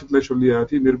ஸ்ரீபாஷ்யத்துல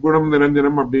சொல்லியாச்சு. நிர்குணம்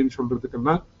நிரஞ்சனம் அப்படின்னு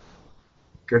சொல்றதுக்கெல்லாம்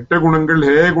கெட்ட குணங்கள்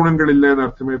ஹே குணங்கள் இல்லைன்னு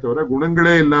அர்த்தமே தவிர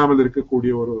குணங்களே இல்லாமல்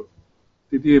இருக்கக்கூடிய ஒரு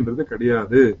ஸ்திதின்றது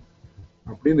கிடையாது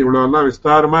அப்படின்னு இவ்வளவு எல்லாம்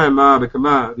விஸ்தாரமா எல்லாம்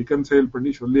அதுக்கெல்லாம் ரிகன்சைல்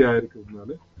பண்ணி சொல்லி ஆயிருக்கிறதுனால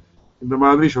இந்த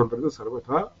மாதிரி சொல்றது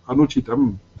சர்வதா அனுச்சிதம்,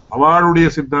 அவளுடைய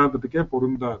சித்தாந்தத்துக்கே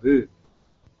பொருந்தாது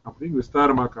அப்படின்னு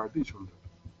விஸ்தாரமா காட்டி சொல்றது.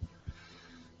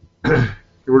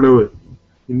 இவ்வளவு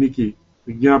இன்னைக்கு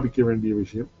விஞ்ஞாபிக்க வேண்டிய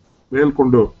விஷயம்.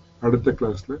 மேற்கொண்டு அடுத்த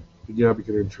கிளாஸ்ல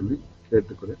விஞ்ஞாபிக்கிறேன்னு சொல்லி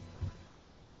கேட்டுக்கிறேன்.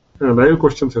 லைவ்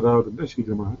கொஸ்டின்ஸ் ஏதாவது இருந்தா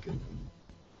சீக்கிரமாக கேட்கிறேன்.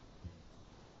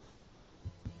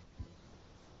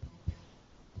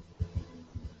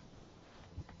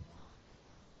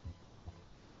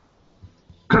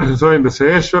 சோ இந்த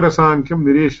சேஸ்வர சாங்கியம்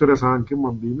நிரீஸ்வர சாங்கியம்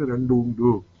அப்படின்னு ரெண்டு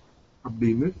உண்டு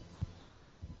அப்படின்னு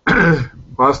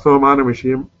வாஸ்தவமான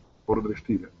விஷயம் ஒரு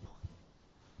திருஷ்டியில.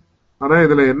 ஆனா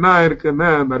இதுல என்ன ஆயிருக்குன்னா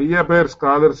நிறைய பேர்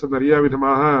ஸ்காலர்ஸ் நிறைய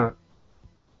விதமாக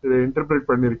இதை இன்டர்பிரேட்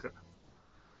பண்ணிருக்க.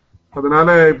 அதனால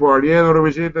இப்போ அடியேன் ஒரு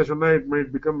விஷயத்த சொன்னா it might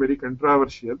become very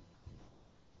controversial.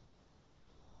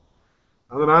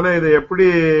 அதனால இது எப்படி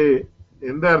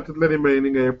எந்த அர்த்தத்துல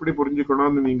நீங்க எப்படி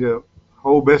புரிஞ்சுக்கணும்னு நீங்க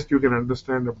how best you can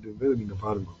understand அப்படின்றது நீங்க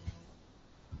பாருங்க.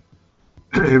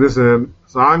 இது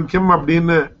சாங்கியம்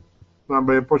அப்படின்னு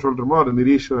நம்ம எப்போ சொல்றோமோ அது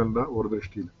நிரீஸ்வரன் தான் ஒரு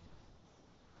திருஷ்டியில.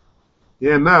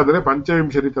 ஏன்னா அதுல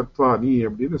பஞ்சவிம்சதி தத்வானி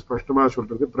அப்படின்னு ஸ்பஷ்டமா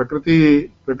சொல்றது. பிரகிருதி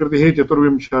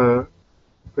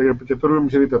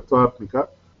சதுர்விம்சதி தத்வாத்மிகா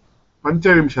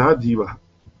பஞ்சவிம்சா ஜீவா.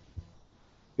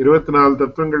 24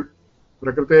 தத்துவங்கள்.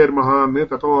 பிரகிருதேர் மகான்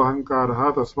ததோ அகங்காரா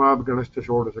தஸ்மாத் கணஷ்ட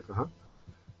ஷோடசகா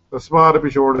தஸ்மாரபி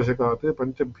ஷோடசகாத்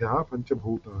பஞ்சபியா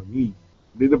பஞ்சபூதானி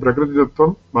அப்படின்னு பிரகிருதி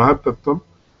தத்துவம் மகத் தத்துவம்.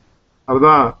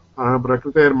 அதுதான்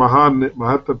பிரகிருதேர் மகான்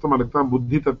மகத் தத்துவம். அதுக்கு தான்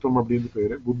புத்தி தத்துவம் அப்படின்னு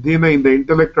பேரு. புத்தின்னு இந்த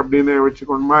இன்டெலெக்ட் அப்படின்னு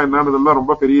வச்சுக்கணுமா என்னன்னதெல்லாம்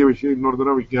ரொம்ப பெரிய விஷயம். இன்னொரு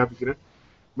தடவை விஞ்ஞாபிக்கிறேன்.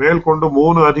 மேற்கொண்டு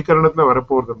 3 அதிகரணத்துல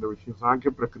வரப்போறது அந்த விஷயம்.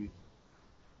 சாங்கிய பிரக்கிரியை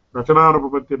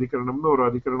ரச்சனானுபத்தி அதிகரணம்னு ஒரு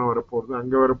அதிகரணம் வரப்போறது,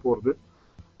 அங்க வரப்போறது.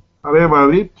 அதே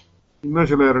மாதிரி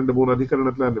இன்னும் சில 2-3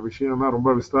 அதிகரணத்துல அந்த விஷயம்லாம் ரொம்ப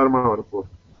விஸ்தாரமா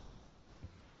வரப்போகுது.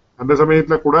 அந்த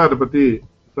சமயத்துல கூட அதை பத்தி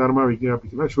விஸ்தாரமா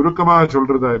விஞ்ஞாபிக்கலாம். சுருக்கமா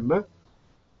சொல்றதா இல்ல,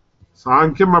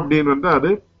 சாங்கியம் அப்படின்னு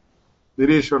அது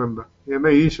நிரீஸ்வரன் தான். ஏன்னா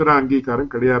ஈஸ்வர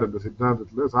அங்கீகாரம் கிடையாது இந்த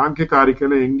சித்தாந்தத்துல. சாங்கிய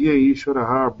காரிக்கையில எங்கேயும்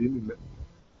ஈஸ்வரஹா அப்படின்னு இல்லை.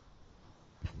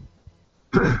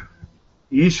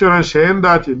 ஈஸ்வரன்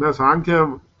சேர்ந்தாச்சுன்னா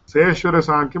சாங்கியம் சேஸ்வர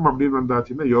சாங்கியம் அப்படின்னு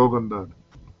வந்தாச்சுன்னா யோகம் தான்.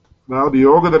 அதாவது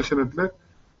யோக தர்சனத்துல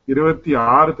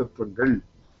 26 தத்துவங்கள்,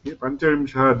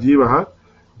 பஞ்சவிம்சா ஜீவா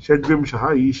ஷட்விம்சா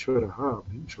ஈஸ்வரஹா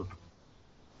அப்படின்னு சொல்றோம்.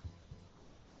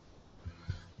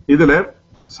 இதுல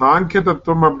சாங்கிய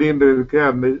தத்துவம் அப்படின்றது இருக்கு.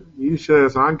 அந்த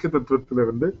சாங்கிய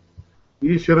தத்துவத்துல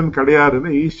ஈஸ்வரன் கிடையாதுன்னு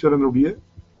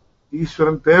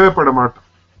ஈஸ்வரன் தேவைப்பட மாட்டான்.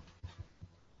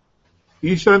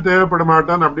 ஈஸ்வரன் தேவைப்பட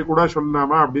மாட்டான் அப்படி கூட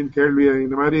சொல்லலாமா அப்படின்னு கேள்வி.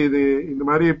 இந்த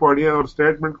மாதிரி இப்போ அடியே ஒரு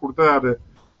ஸ்டேட்மெண்ட் கொடுத்தா அது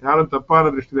யாரும்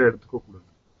தப்பான திருஷ்டியில எடுத்துக்க கூடாது.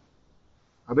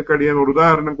 அதுக்கு அடியான் ஒரு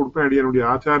உதாரணம் கொடுப்பேன். அடியனுடைய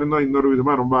ஆச்சாரம் தான் இன்னொரு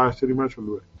விதமா ரொம்ப ஆச்சரியமா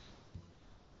சொல்லுவேன்.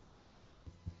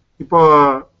 இப்போ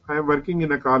I am working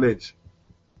in a college.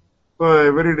 So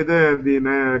every day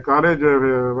the college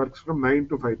works from 9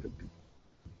 to 5:30.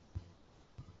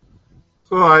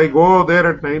 So I go there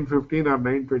at 9:15 or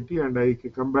 9:20 and I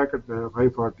come back at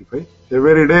 5:45.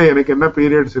 Every day எனக்கு என்ன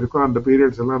periods இருக்கோ அந்த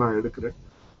periods எல்லாம் நான் எடுக்கிறேன்.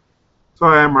 So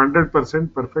I am 100%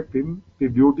 perfect in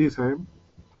the duties I am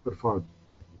performed.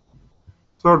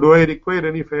 So do I require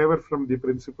any favor from the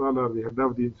principal or the head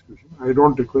of the institution? I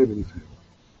don't require any favor.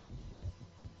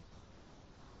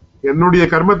 என்னுடைய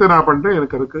கர்மத்தை நான் பண்றேன்,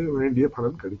 எனக்கு அதுக்கு வேண்டிய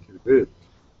பலன் கிடைக்கிறது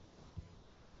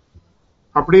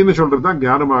அப்படின்னு சொல்றதுதான்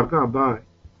ஞான மார்க்கம். அதான்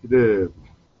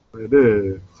இது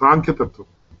சாங்கிய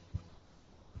தத்துவம்.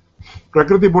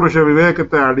 பிரகிருதி புருஷ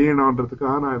விவேகத்தை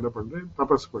அடையணும்ன்றதுக்காக நான் என்ன பண்றேன்,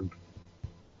 தபஸ் பண்றேன்.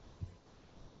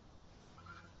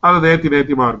 அது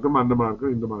நேத்தி மார்க்கம், அந்த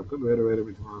மார்க்கம், இந்த மார்க்கம், வேற வேற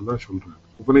விதமாக சொல்றேன்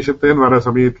உபனிஷத்தேன்னு வர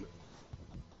சமயத்துல.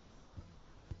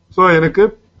 சோ எனக்கு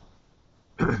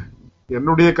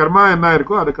என்னுடைய கர்மா என்ன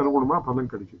இருக்கோ அதுக்கு அனுகுணமா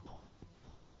பலன் கிடைக்கும்.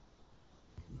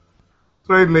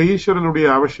 சோ இதுல ஈஸ்வரனுடைய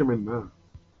அவசியம் என்ன?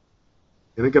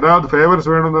 எனக்கு ஏதாவது ஃபேவர்ஸ்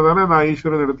வேணும்னா தானே நான்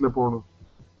ஈஸ்வரன் இடத்துல போகணும்.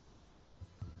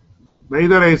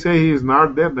 Neither I say he is not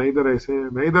there,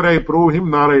 neither I prove him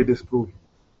nor I disprove him.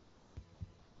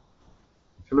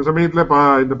 சில சமயத்துல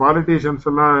இந்த பாலிட்டிஷியன்ஸ்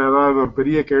எல்லாம் ஏதாவது ஒரு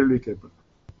பெரிய கேள்வி கேட்பேன்.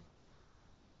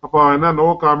 அப்போ என்ன நோ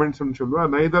காமெண்ட்ஸ்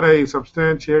சொல்லுவேன். neither I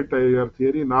substantiate your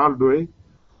theory nor do I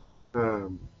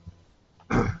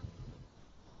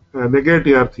negate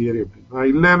your theory. நான்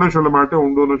இல்லைன்னு சொல்ல மாட்டேன்,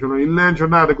 உண்டுன்னு சொல்லுவேன். இல்லைன்னு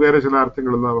சொன்னா அதுக்கு வேற சில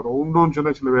அர்த்தங்கள் தான் வரும், உண்டுன்னு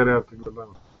சொன்னா சில வேற அர்த்தங்கள்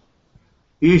தான் வரும்.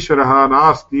 ஈஸ்வரஹா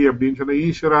நாஸ்தி அப்படின்னு சொன்ன,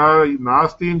 ஈஸ்வரஹா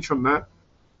நாஸ்தின்னு சொன்ன,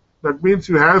 that means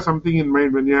you have something in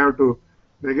mind. When you have to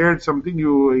negate something,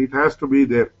 it has to be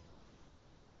there.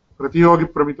 பிரதியோகி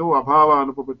பிரமித்தோ அபாவ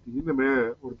அனுபவத்தின்னு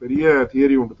ஒரு பெரிய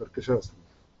தியரி உண்டு தர்க்கசாஸ்திரம்.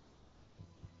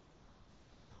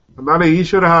 அதனால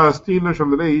ஈஸ்வரஹா அஸ்தின்னு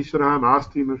சொல்லல, ஈஸ்வரஹா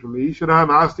நாஸ்தின்னு சொல்லல. ஈஸ்வரஹா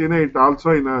நாஸ்தின்னு it also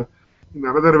in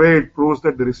another way it proves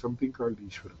that there is something called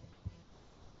Ishvara.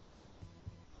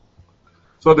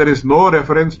 So there is no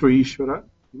reference to Ishvara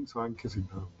in Sankhya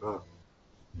Siddhanta.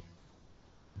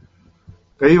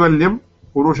 Kaivalyam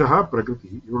Purushaha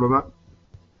Prakriti. இவ்வளவுதான்.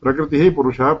 பிரகிருதி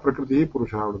புருஷா, பிரகிருதி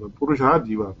புருஷா, அவ்வளவுதான். புருஷா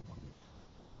ஜீவாத்மா.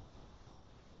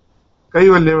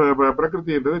 கைவல்யம்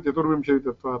பிரகிருதி என்றது சதுர்விம்சதி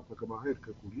தத்துவாத்மகமாக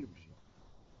இருக்கக்கூடிய விஷயம்.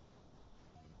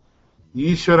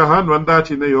 ஈஸ்வரஹான்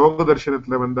வந்தாச்சுன்னா, யோக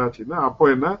தர்சனத்துல வந்தாச்சுன்னா அப்போ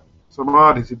என்ன,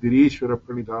 சமாதி சித்தி ஈஸ்வர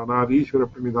பிரணிதானாத் ஈஸ்வர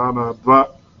பிரணிதானாத்வா,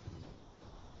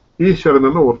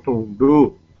 ஈஸ்வரன் ஒருத்தம் உண்டு.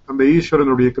 அந்த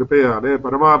ஈஸ்வரனுடைய கிருப்பையாலே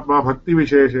பரமாத்மா பக்தி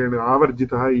விசேஷேன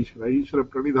ஆவர்ஜிதா ஈஸ்வர, ஈஸ்வர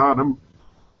பிரணிதானம்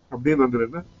அப்படின்னு வந்து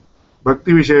என்ன,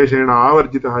 பக்தி விசேஷேன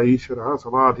ஆவர்ஜிதா ஈஸ்வரா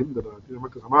சமாதிம் ததாதி.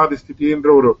 நமக்கு சமாதி ஸ்திதின்ற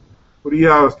ஒரு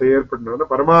புரியாவஸ்தை ஏற்படணும்னா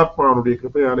பரமாத்மாவுடைய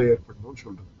கிருப்பையாலே ஏற்படணும்னு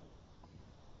சொல்றது.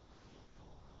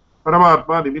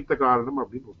 பரமாத்மா நிமித்த காரணம்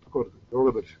அப்படின்னு ஒத்துக்கு வருது யோக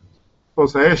தர்ஷனம். ஸோ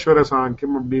சயேஸ்வர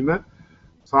சாங்கியம் அப்படின்னு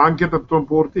சாங்கிய தத்துவம்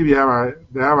பூர்த்தி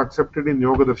they have accepted in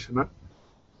யோக Darshana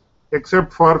except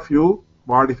for few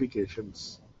modifications.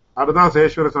 அதுதான்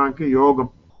சேஸ்வர சாங்கிய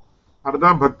யோகம்,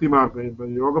 அதுதான் பக்தி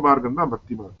மார்க்கம். யோக மார்க்கம் தான்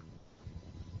பக்தி மார்க்கம்.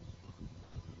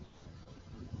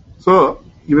 சோ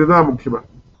இதுதான் முக்கியமா.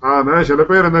 ஆனா சில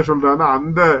பேர் என்ன சொல்றாங்கன்னா,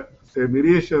 அந்த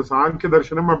சாங்கிய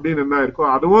தர்சனம் அப்படின்னு என்ன இருக்கோ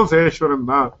அதுவும் சேஸ்வரன்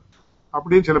தான்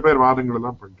அப்படின்னு சில பேர் வாதங்கள்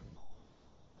எல்லாம் பண்றாங்க.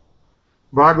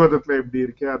 பாகவதத்துல எப்படி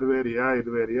இருக்கே, அது வேறையா இது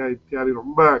வேறையா இத்தியாதி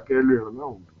ரொம்ப கேள்விகள்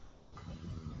தான் உண்டு.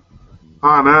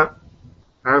 ஆனா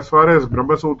as far as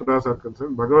பிரம்மசூத்ராஸ் are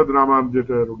concerned, பகவத்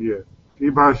ராமானுஜருடைய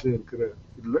ஸ்ரீபாஷ்யம் இருக்கிற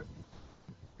இல்ல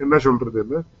என்ன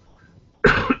சொல்றதுன்னு,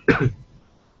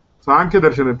 சாங்கிய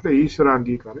தர்சனத்துல ஈஸ்வர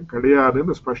அங்கீகாரம்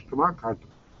கிடையாதுன்னு ஸ்பஷ்டமா காட்டு.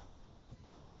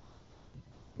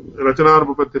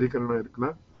 ரச்சனானுபவ அதிகரணம்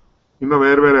இருக்கலாம், இன்னும்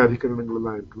வேறு வேறு அதிகரணங்கள்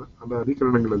எல்லாம் இருக்கலாம். அந்த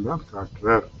அதிகரணங்கள் எல்லாம்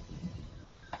காட்டுறார்.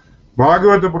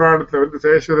 பாகவத புராணத்துல வந்து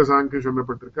சேஸ்வர சாங்கியம்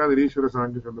சொல்லப்பட்டிருக்கு, அது ஈஸ்வர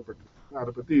சாங்கியம் சொல்லப்பட்டிருக்கு.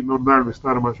 அதை பத்தி இன்னொரு நாள்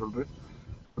விஸ்தாரமா சொல்றேன்.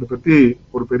 அதை பத்தி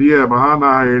ஒரு பெரிய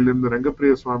மகானாக எழுந்த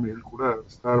ரங்கப்பிரிய சுவாமிகள் கூட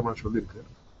விஸ்தாரமா சொல்லியிருக்காரு.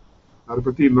 அதை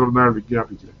பத்தி இன்னொரு நாள்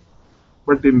விஞ்ஞாபிக்கிறேன்.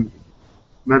 But in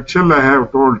nutshell I have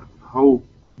told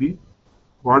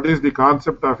what is the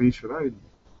concept of Ishvara in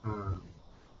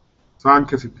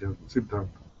Sankhya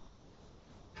Siddhanta.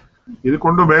 இது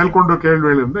கொண்டு மேல் கொண்டு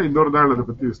கேள்விகள் இருந்தா இன்னொரு நாள் அதை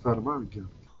பத்தி விஸ்தாரமா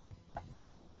விஞ்ஞாபிக்கிறேன்.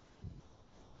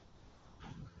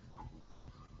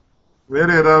 வேற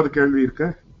ஏதாவது கேள்வி இருக்க?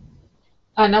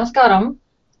 நமஸ்காரம்.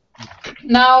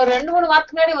 நான் ஒரு 2-3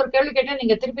 வாரத்துக்கு முன்னாடி ஒரு கேள்வி கேட்டேன்,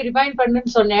 நீங்க திருப்பி ரிமைண்ட்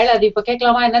பண்ணுன்னு சொன்னேன். அது இப்ப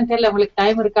கேட்கலாமா என்னன்னு தெரியல, உங்களுக்கு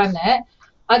டைம் இருக்கான்னு.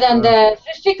 அது அந்த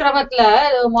சிருஷ்டி கிரமத்துல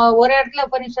ஒரு இடத்துல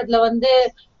உபனிஷத்துல வந்து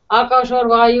ஆகாஷோர்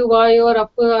வாயு, வாயோர்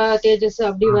அப்பு தேஜஸ்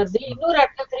அப்படி வருது. இன்னொரு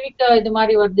இடத்துல திருவிக்க இது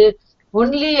மாதிரி வருது,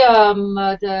 ஒன்லி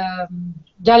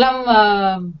ஜலம்.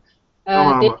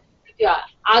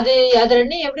 அது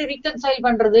ரெண்டையும் எப்படி ரீகன்சைல்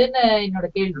பண்றதுன்னு என்னோட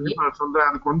கேள்வி. சொல்றேன்,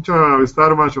 அது கொஞ்சம்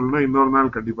விஸ்தாரமா சொல்லணும். இன்னொரு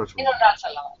நாள் கண்டிப்பா சொல்லுங்க. இன்னொரு நாள்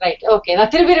சொல்லலாம். Right, okay.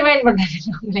 நான் திருப்பி ரிமைண்ட் பண்றேன்.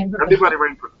 கண்டிப்பா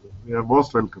ரிமைண்ட் பண்ணுங்க. You are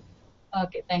most welcome.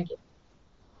 Okay, thank you.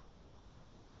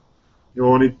 யோ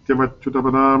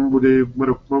நித்யமச்சுதபதாம்புஜே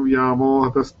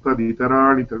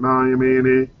யுக்மருக்மவ்யாமோஹதஸ்ததிதராணி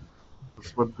தரணாயமேனே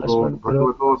அஸ்மத்குரோ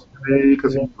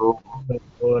பகவதோஸ்மேகசிந்தோ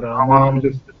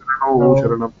ராமானுஜஸ்ய சரணோ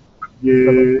சரணம் யே.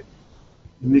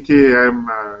 இன்னைக்கு I am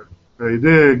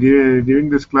giving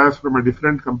this class from a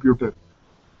different computer.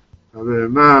 அது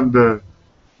என்ன, அந்த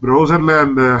ப்ரௌசர்ல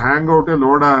அந்த ஹேங் அவுட்டே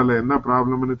லோட் ஆகல, என்ன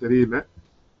ப்ராப்ளம்னு தெரியல.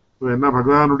 என்ன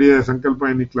பகவானுடைய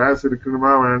சங்கல்பம், இன்னைக்கு கிளாஸ்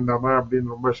இருக்கணுமா வேண்டாமா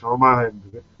அப்படின்னு ரொம்ப சமமாக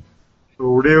இருந்தது. ஸோ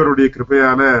உடையவருடைய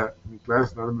கிருப்பையால கிளாஸ்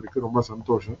நடந்திருக்கு, ரொம்ப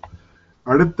சந்தோஷம்.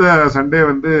 அடுத்த சண்டே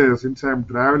வந்து since I am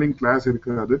travelling class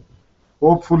இருக்காது.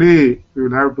 Hopefully we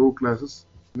will have 2 classes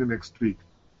in the next week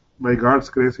by God's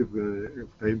grace, if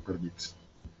time permits.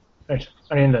 Right.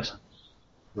 Again, yes.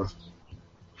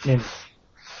 Yes.